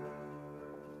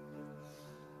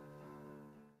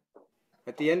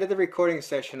 At the end of the recording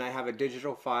session, I have a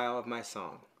digital file of my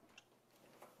song.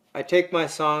 I take my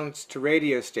songs to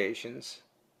radio stations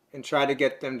and try to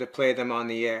get them to play them on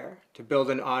the air to build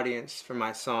an audience for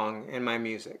my song and my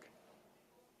music.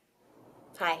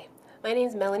 Hi, my name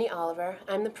is Melanie Oliver.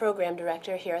 I'm the program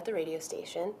director here at the radio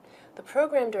station. The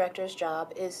program director's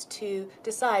job is to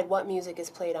decide what music is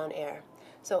played on air.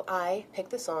 So I pick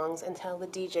the songs and tell the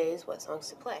DJs what songs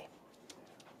to play.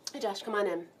 Hey Josh, come on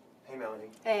in. Hey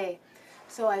Melanie. Hey.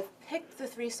 So I've picked the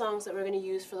 3 songs that we're going to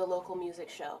use for the local music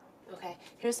show. Okay,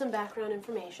 here's some background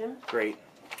information. Great.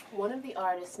 One of the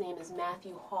artists' name is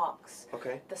Matthew Hawks.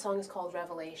 Okay. The song is called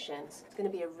Revelations. It's going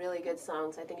to be a really good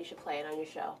song, so I think you should play it on your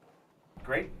show.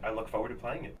 Great. I look forward to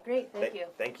playing it. Great, thank you.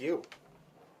 Thank you.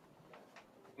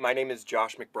 My name is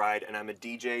Josh McBride, and I'm a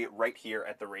DJ right here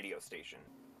at the radio station.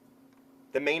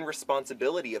 The main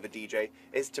responsibility of a DJ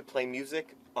is to play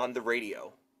music on the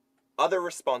radio. Other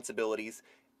responsibilities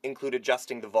include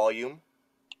adjusting the volume,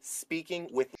 speaking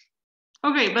with...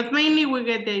 Okay, but mainly we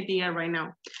get the idea right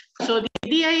now. So the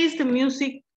idea is the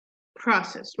music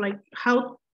process, like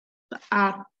how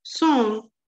a song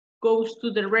goes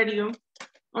to the radio,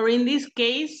 or in this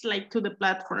case, like to the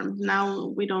platform. Now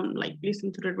we don't like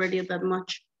listen to the radio that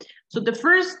much. So the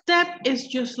first step is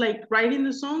just like writing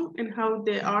the song and how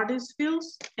the artist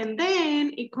feels, and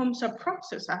then it comes a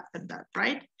process after that,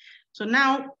 right? So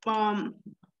now,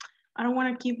 I don't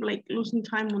want to keep like losing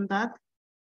time on that.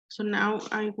 So now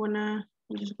I'm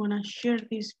just gonna share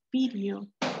this video.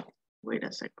 Wait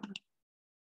a second.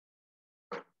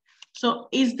 So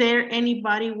is there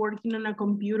anybody working on a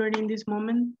computer in this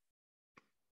moment?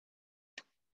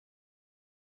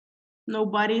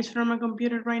 Nobody is from a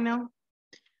computer right now?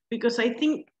 Because I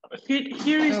think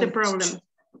here is the problem.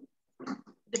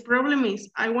 The problem is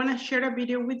I want to share a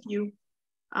video with you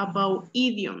about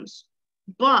idioms,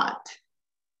 but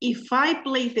if I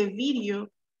play the video,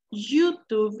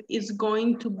 YouTube is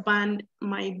going to ban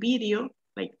my video,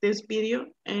 like this video,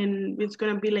 and it's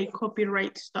gonna be like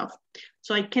copyright stuff.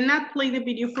 So I cannot play the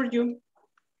video for you.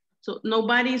 So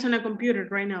nobody is on a computer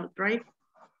right now, right?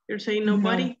 You're saying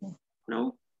nobody?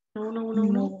 No?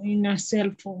 No. In a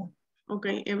cell phone.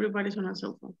 Okay, everybody's on a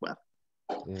cell phone. Well.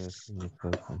 Yes, in the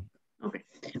person. Okay,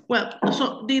 well,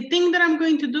 so the thing that I'm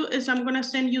going to do is I'm gonna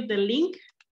send you the link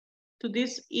to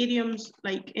these idioms,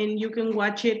 like, and you can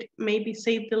watch it, maybe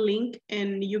save the link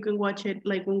and you can watch it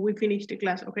like when we finish the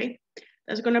class, okay?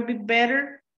 That's gonna be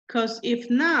better, because if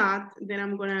not, then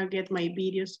I'm gonna get my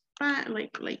videos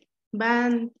like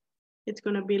banned. It's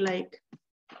gonna be like,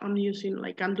 I'm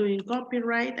doing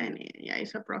copyright, and yeah,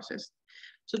 it's a process.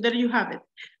 So there you have it.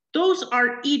 Those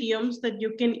are idioms that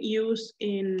you can use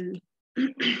in,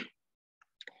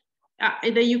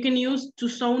 that you can use to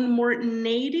sound more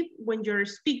native when you're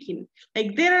speaking.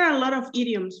 Like there are a lot of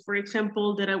idioms. For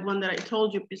example, one that I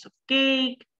told you, piece of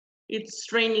cake,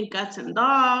 it's raining cats and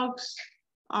dogs,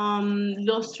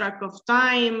 lost track of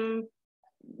time,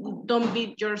 don't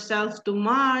beat yourself too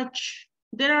much.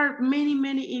 There are many,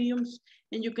 many idioms,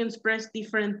 and you can express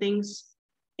different things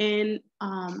and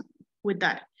with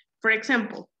that. For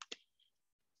example,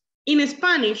 in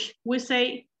Spanish, we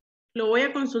say, lo voy a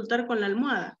consultar con la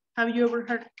almohada. Have you ever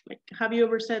heard, like, have you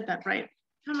ever said that, right?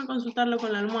 Déjame consultarlo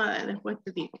con la almohada, después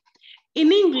te digo.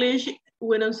 In English,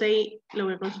 we don't say, lo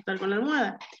voy a consultar con la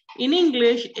almohada. In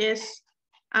English is,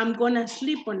 I'm gonna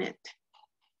sleep on it.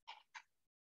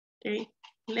 Okay,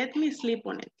 let me sleep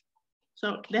on it.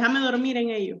 So, déjame dormir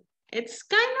en ello. It's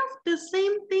kind of the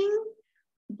same thing,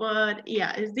 but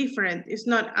yeah, it's different. It's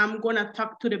not, I'm gonna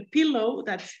talk to the pillow.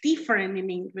 That's different in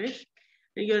English.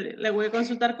 Yo le voy a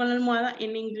consultar con la almohada.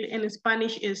 In English, in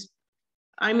Spanish is,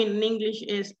 in English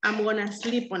is, I'm gonna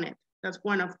sleep on it. That's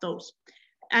one of those.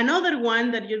 Another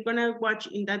one that you're gonna watch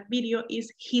in that video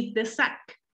is hit the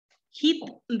sack. Hit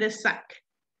the sack.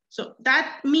 So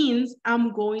that means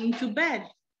I'm going to bed.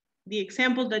 The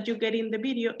example that you get in the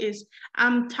video is,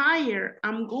 I'm tired,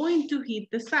 I'm going to hit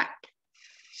the sack.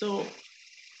 So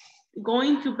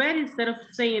going to bed, instead of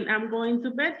saying I'm going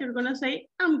to bed, you're gonna say,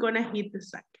 I'm gonna hit the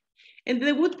sack. And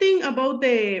the good thing about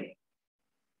the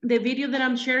video that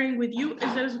I'm sharing with you is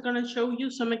that it's gonna show you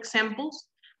some examples.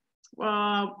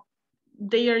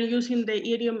 They are using the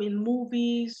idiom in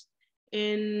movies,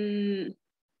 and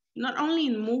not only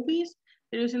in movies,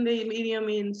 they're using the idiom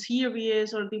in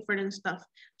series or different stuff.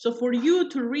 So for you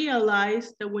to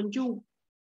realize that when you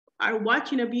are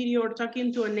watching a video or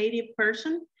talking to a native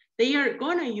person, they are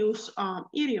gonna use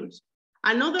idioms.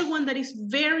 Another one that is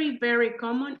very, very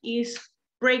common is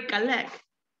break a leg.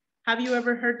 Have you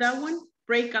ever heard that one?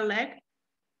 Break a leg?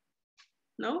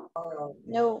 No?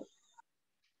 No.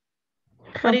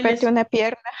 Rompete una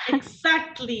pierna.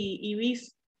 Exactly,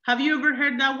 Ibis. Have you ever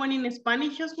heard that one in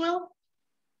Spanish as well?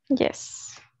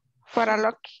 Yes, for a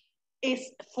luck.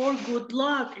 It's for good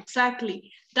luck,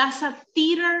 exactly. That's a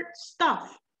theater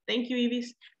stuff. Thank you,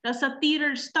 Ibis. That's a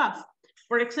theater stuff.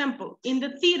 For example, in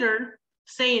the theater,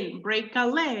 saying break a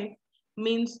leg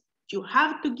means you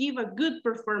have to give a good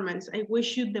performance. I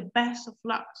wish you the best of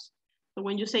lucks. So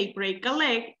when you say break a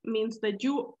leg, means that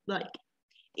you like,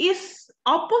 is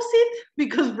opposite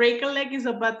because break a leg is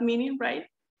a bad meaning, right?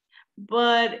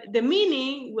 But the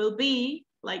meaning will be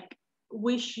like,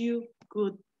 wish you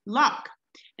good luck.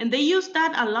 And they use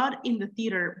that a lot in the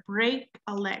theater, break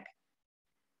a leg.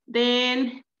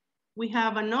 Then we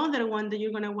have another one that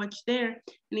you're gonna watch there,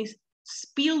 and it's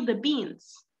spill the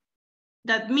beans.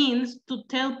 That means to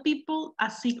tell people a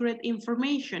secret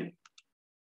information.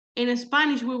 In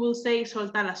Spanish, we will say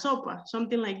soltar la sopa,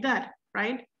 something like that,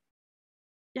 right?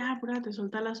 Ya, apurate,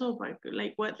 soltar la sopa.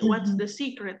 Like what's the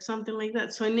secret, something like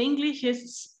that. So in English,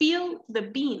 is spill the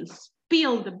beans,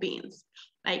 spill the beans.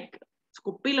 Like,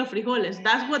 escupir los frijoles.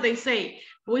 That's what they say.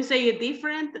 We say it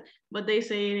different, but they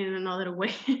say it in another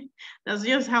way. That's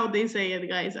just how they say it,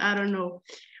 guys. I don't know.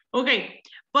 Okay,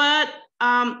 but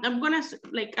I'm gonna,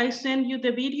 like, I send you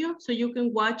the video so you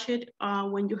can watch it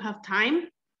when you have time.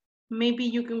 Maybe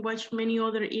you can watch many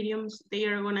other idioms. They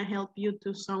are gonna help you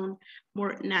to sound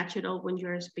more natural when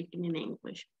you're speaking in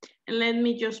English. And let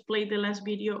me just play the last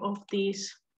video of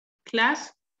this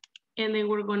class, and then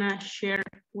we're gonna share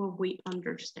what we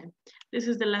understand. This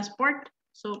is the last part,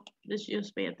 so let's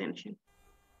just pay attention.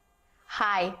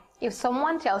 Hi, if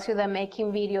someone tells you that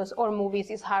making videos or movies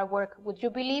is hard work, would you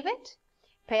believe it?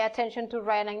 Pay attention to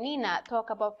Ryan and Nina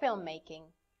talk about filmmaking.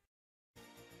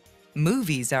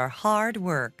 Movies are hard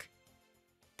work.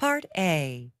 Part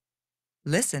A.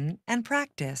 Listen and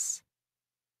practice.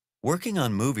 Working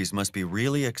on movies must be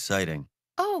really exciting.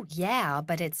 Oh, yeah,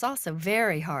 but it's also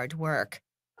very hard work.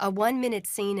 A 1-minute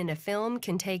scene in a film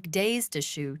can take days to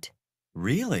shoot.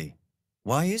 Really?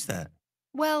 Why is that?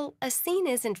 Well, a scene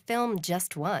isn't filmed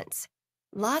just once.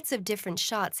 Lots of different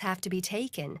shots have to be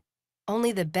taken.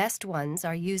 Only the best ones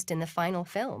are used in the final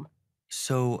film.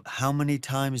 So, how many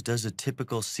times does a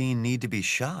typical scene need to be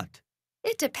shot?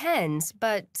 It depends,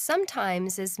 but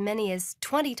sometimes as many as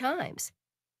 20 times.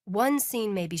 One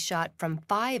scene may be shot from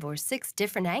 5 or 6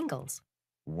 different angles.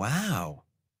 Wow,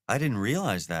 I didn't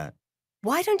realize that.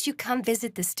 Why don't you come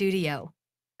visit the studio?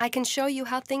 I can show you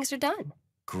how things are done.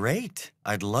 Great,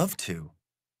 I'd love to.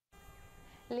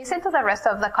 Listen to the rest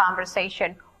of the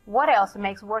conversation. What else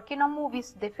makes working on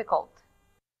movies difficult?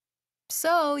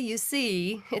 So, you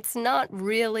see, it's not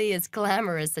really as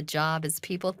glamorous a job as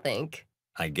people think.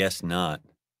 I guess not.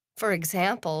 For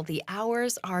example, the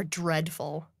hours are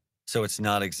dreadful. So it's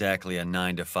not exactly a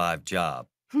 9-to-5 job.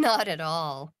 Not at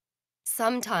all.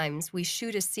 Sometimes we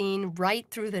shoot a scene right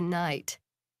through the night,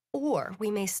 or we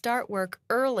may start work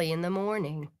early in the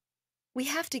morning. We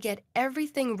have to get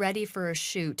everything ready for a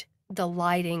shoot, the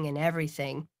lighting and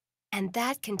everything, and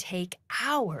that can take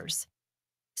hours.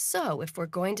 So if we're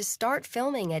going to start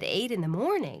filming at 8 in the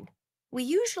morning, we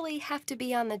usually have to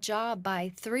be on the job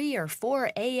by 3 or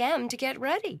 4 a.m. to get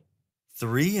ready.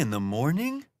 3 in the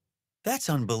morning? That's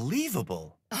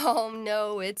unbelievable. Oh,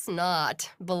 no, it's not.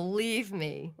 Believe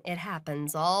me, it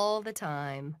happens all the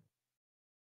time.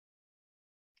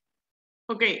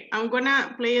 Okay, I'm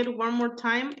gonna play it one more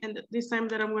time, and this time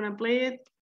that I'm gonna play it,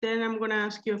 then I'm gonna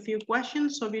ask you a few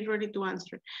questions, so be ready to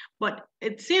answer. But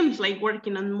it seems like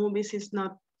working on movies is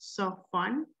not so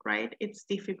fun, right? It's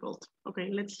difficult. Okay,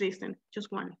 let's listen,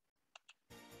 just one.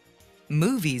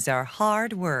 Movies are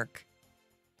hard work.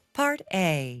 Part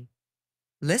A.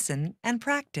 Listen and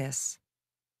practice.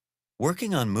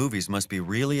 Working on movies must be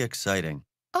really exciting.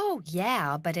 Oh,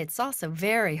 yeah, but it's also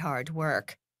very hard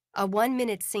work. A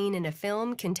 1-minute scene in a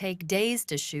film can take days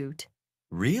to shoot.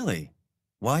 Really?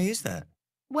 Why is that?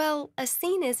 Well, a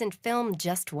scene isn't filmed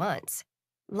just once.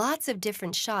 Lots of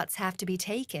different shots have to be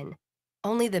taken.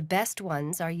 Only the best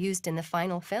ones are used in the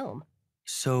final film.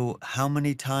 So, how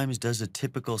many times does a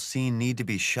typical scene need to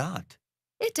be shot?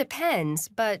 It depends,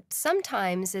 but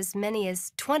sometimes as many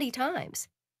as 20 times.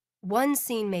 One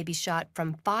scene may be shot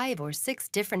from 5 or 6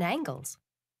 different angles.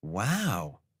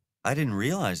 Wow, I didn't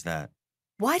realize that.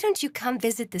 Why don't you come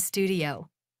visit the studio?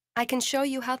 I can show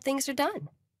you how things are done.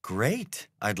 Great,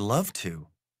 I'd love to.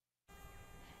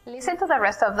 Listen to the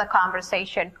rest of the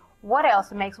conversation. What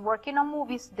else makes working on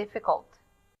movies difficult?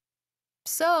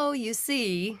 So, you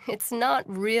see, it's not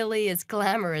really as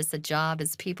glamorous a job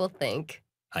as people think.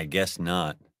 I guess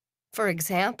not. For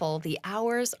example, the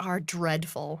hours are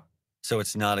dreadful. So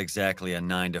it's not exactly a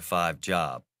 9-to-5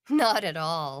 job. Not at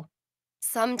all.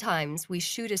 Sometimes we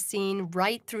shoot a scene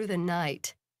right through the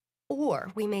night,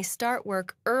 or we may start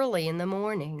work early in the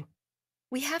morning.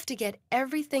 We have to get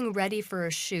everything ready for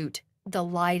a shoot, the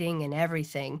lighting and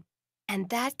everything, and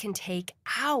that can take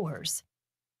hours.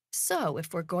 So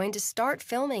if we're going to start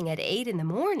filming at 8 in the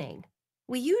morning,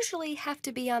 we usually have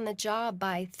to be on the job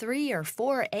by 3 or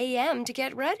 4 a.m. to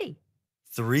get ready.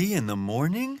 3 in the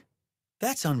morning?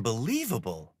 That's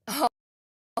unbelievable.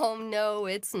 Oh, no,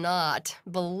 it's not.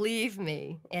 Believe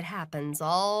me, it happens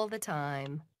all the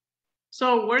time.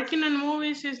 So working on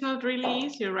movies is not really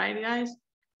easy, right, guys?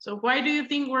 So why do you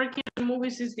think working on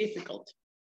movies is difficult?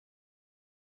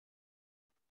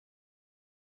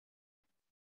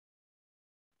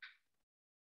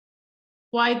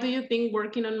 Why do you think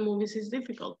working on movies is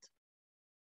difficult?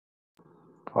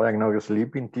 I know you're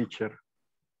sleeping, teacher.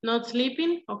 Not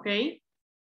sleeping? Okay.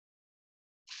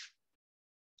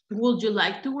 Would you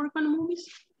like to work on movies?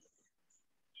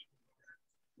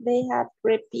 They have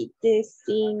repeat the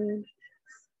scene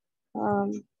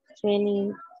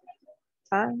 20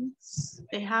 times.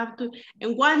 They have to,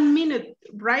 in 1 minute,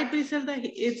 right, Griselda?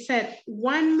 It said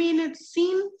 1 minute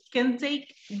scene can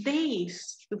take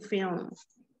days to film.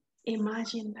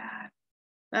 Imagine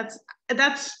that.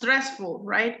 That's stressful,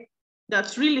 right?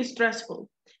 That's really stressful.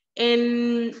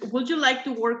 And would you like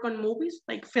to work on movies,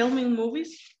 like filming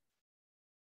movies?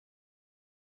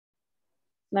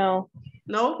 No.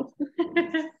 No?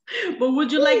 But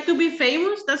would you like to be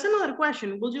famous? That's another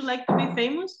question. Would you like to be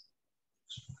famous?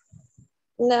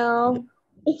 No.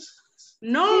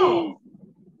 No.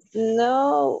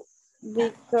 No,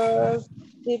 because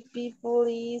the people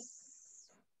is,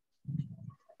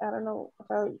 I don't know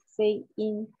how to say,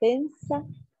 intensa.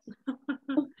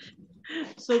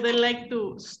 So they like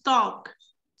to stalk.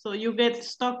 So you get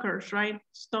stalkers, right?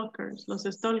 Stalkers, los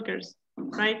stalkers,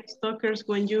 right? Stalkers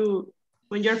when you're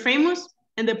famous,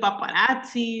 and the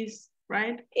paparazzis,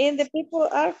 right? And the people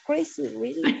are crazy,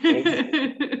 really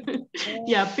crazy.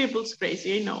 Yeah, people's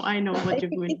crazy. I know what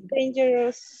you're doing. It's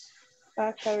dangerous,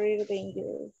 a career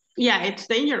dangerous. Yeah, it's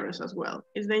dangerous as well.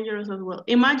 It's dangerous as well.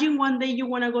 Imagine one day you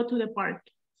want to go to the park.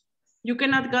 You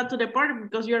cannot go to the park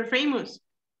because you're famous,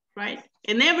 right?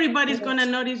 And everybody's gonna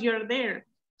notice you're there.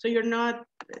 So you're not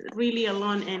really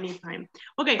alone anytime.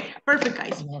 Okay, perfect,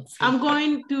 guys. I'm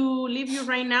going to leave you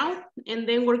right now, and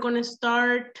then we're gonna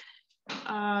start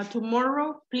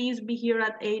tomorrow. Please be here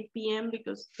at 8 p.m.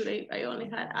 because today I only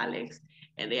had Alex.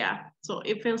 And yeah, so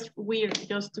it feels weird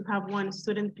just to have one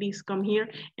student. Please come here.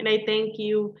 And I thank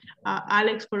you,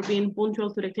 Alex, for being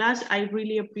punctual to the class. I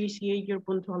really appreciate your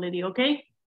punctuality, okay?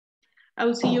 I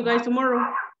will see you guys tomorrow.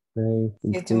 Okay,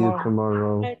 see you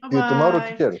tomorrow. See you tomorrow,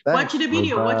 teacher. Thanks. Watch the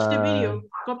video, watch the video.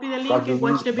 Copy the link and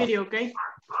watch the video, okay?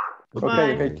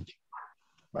 Okay, okay, teacher.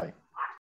 Bye.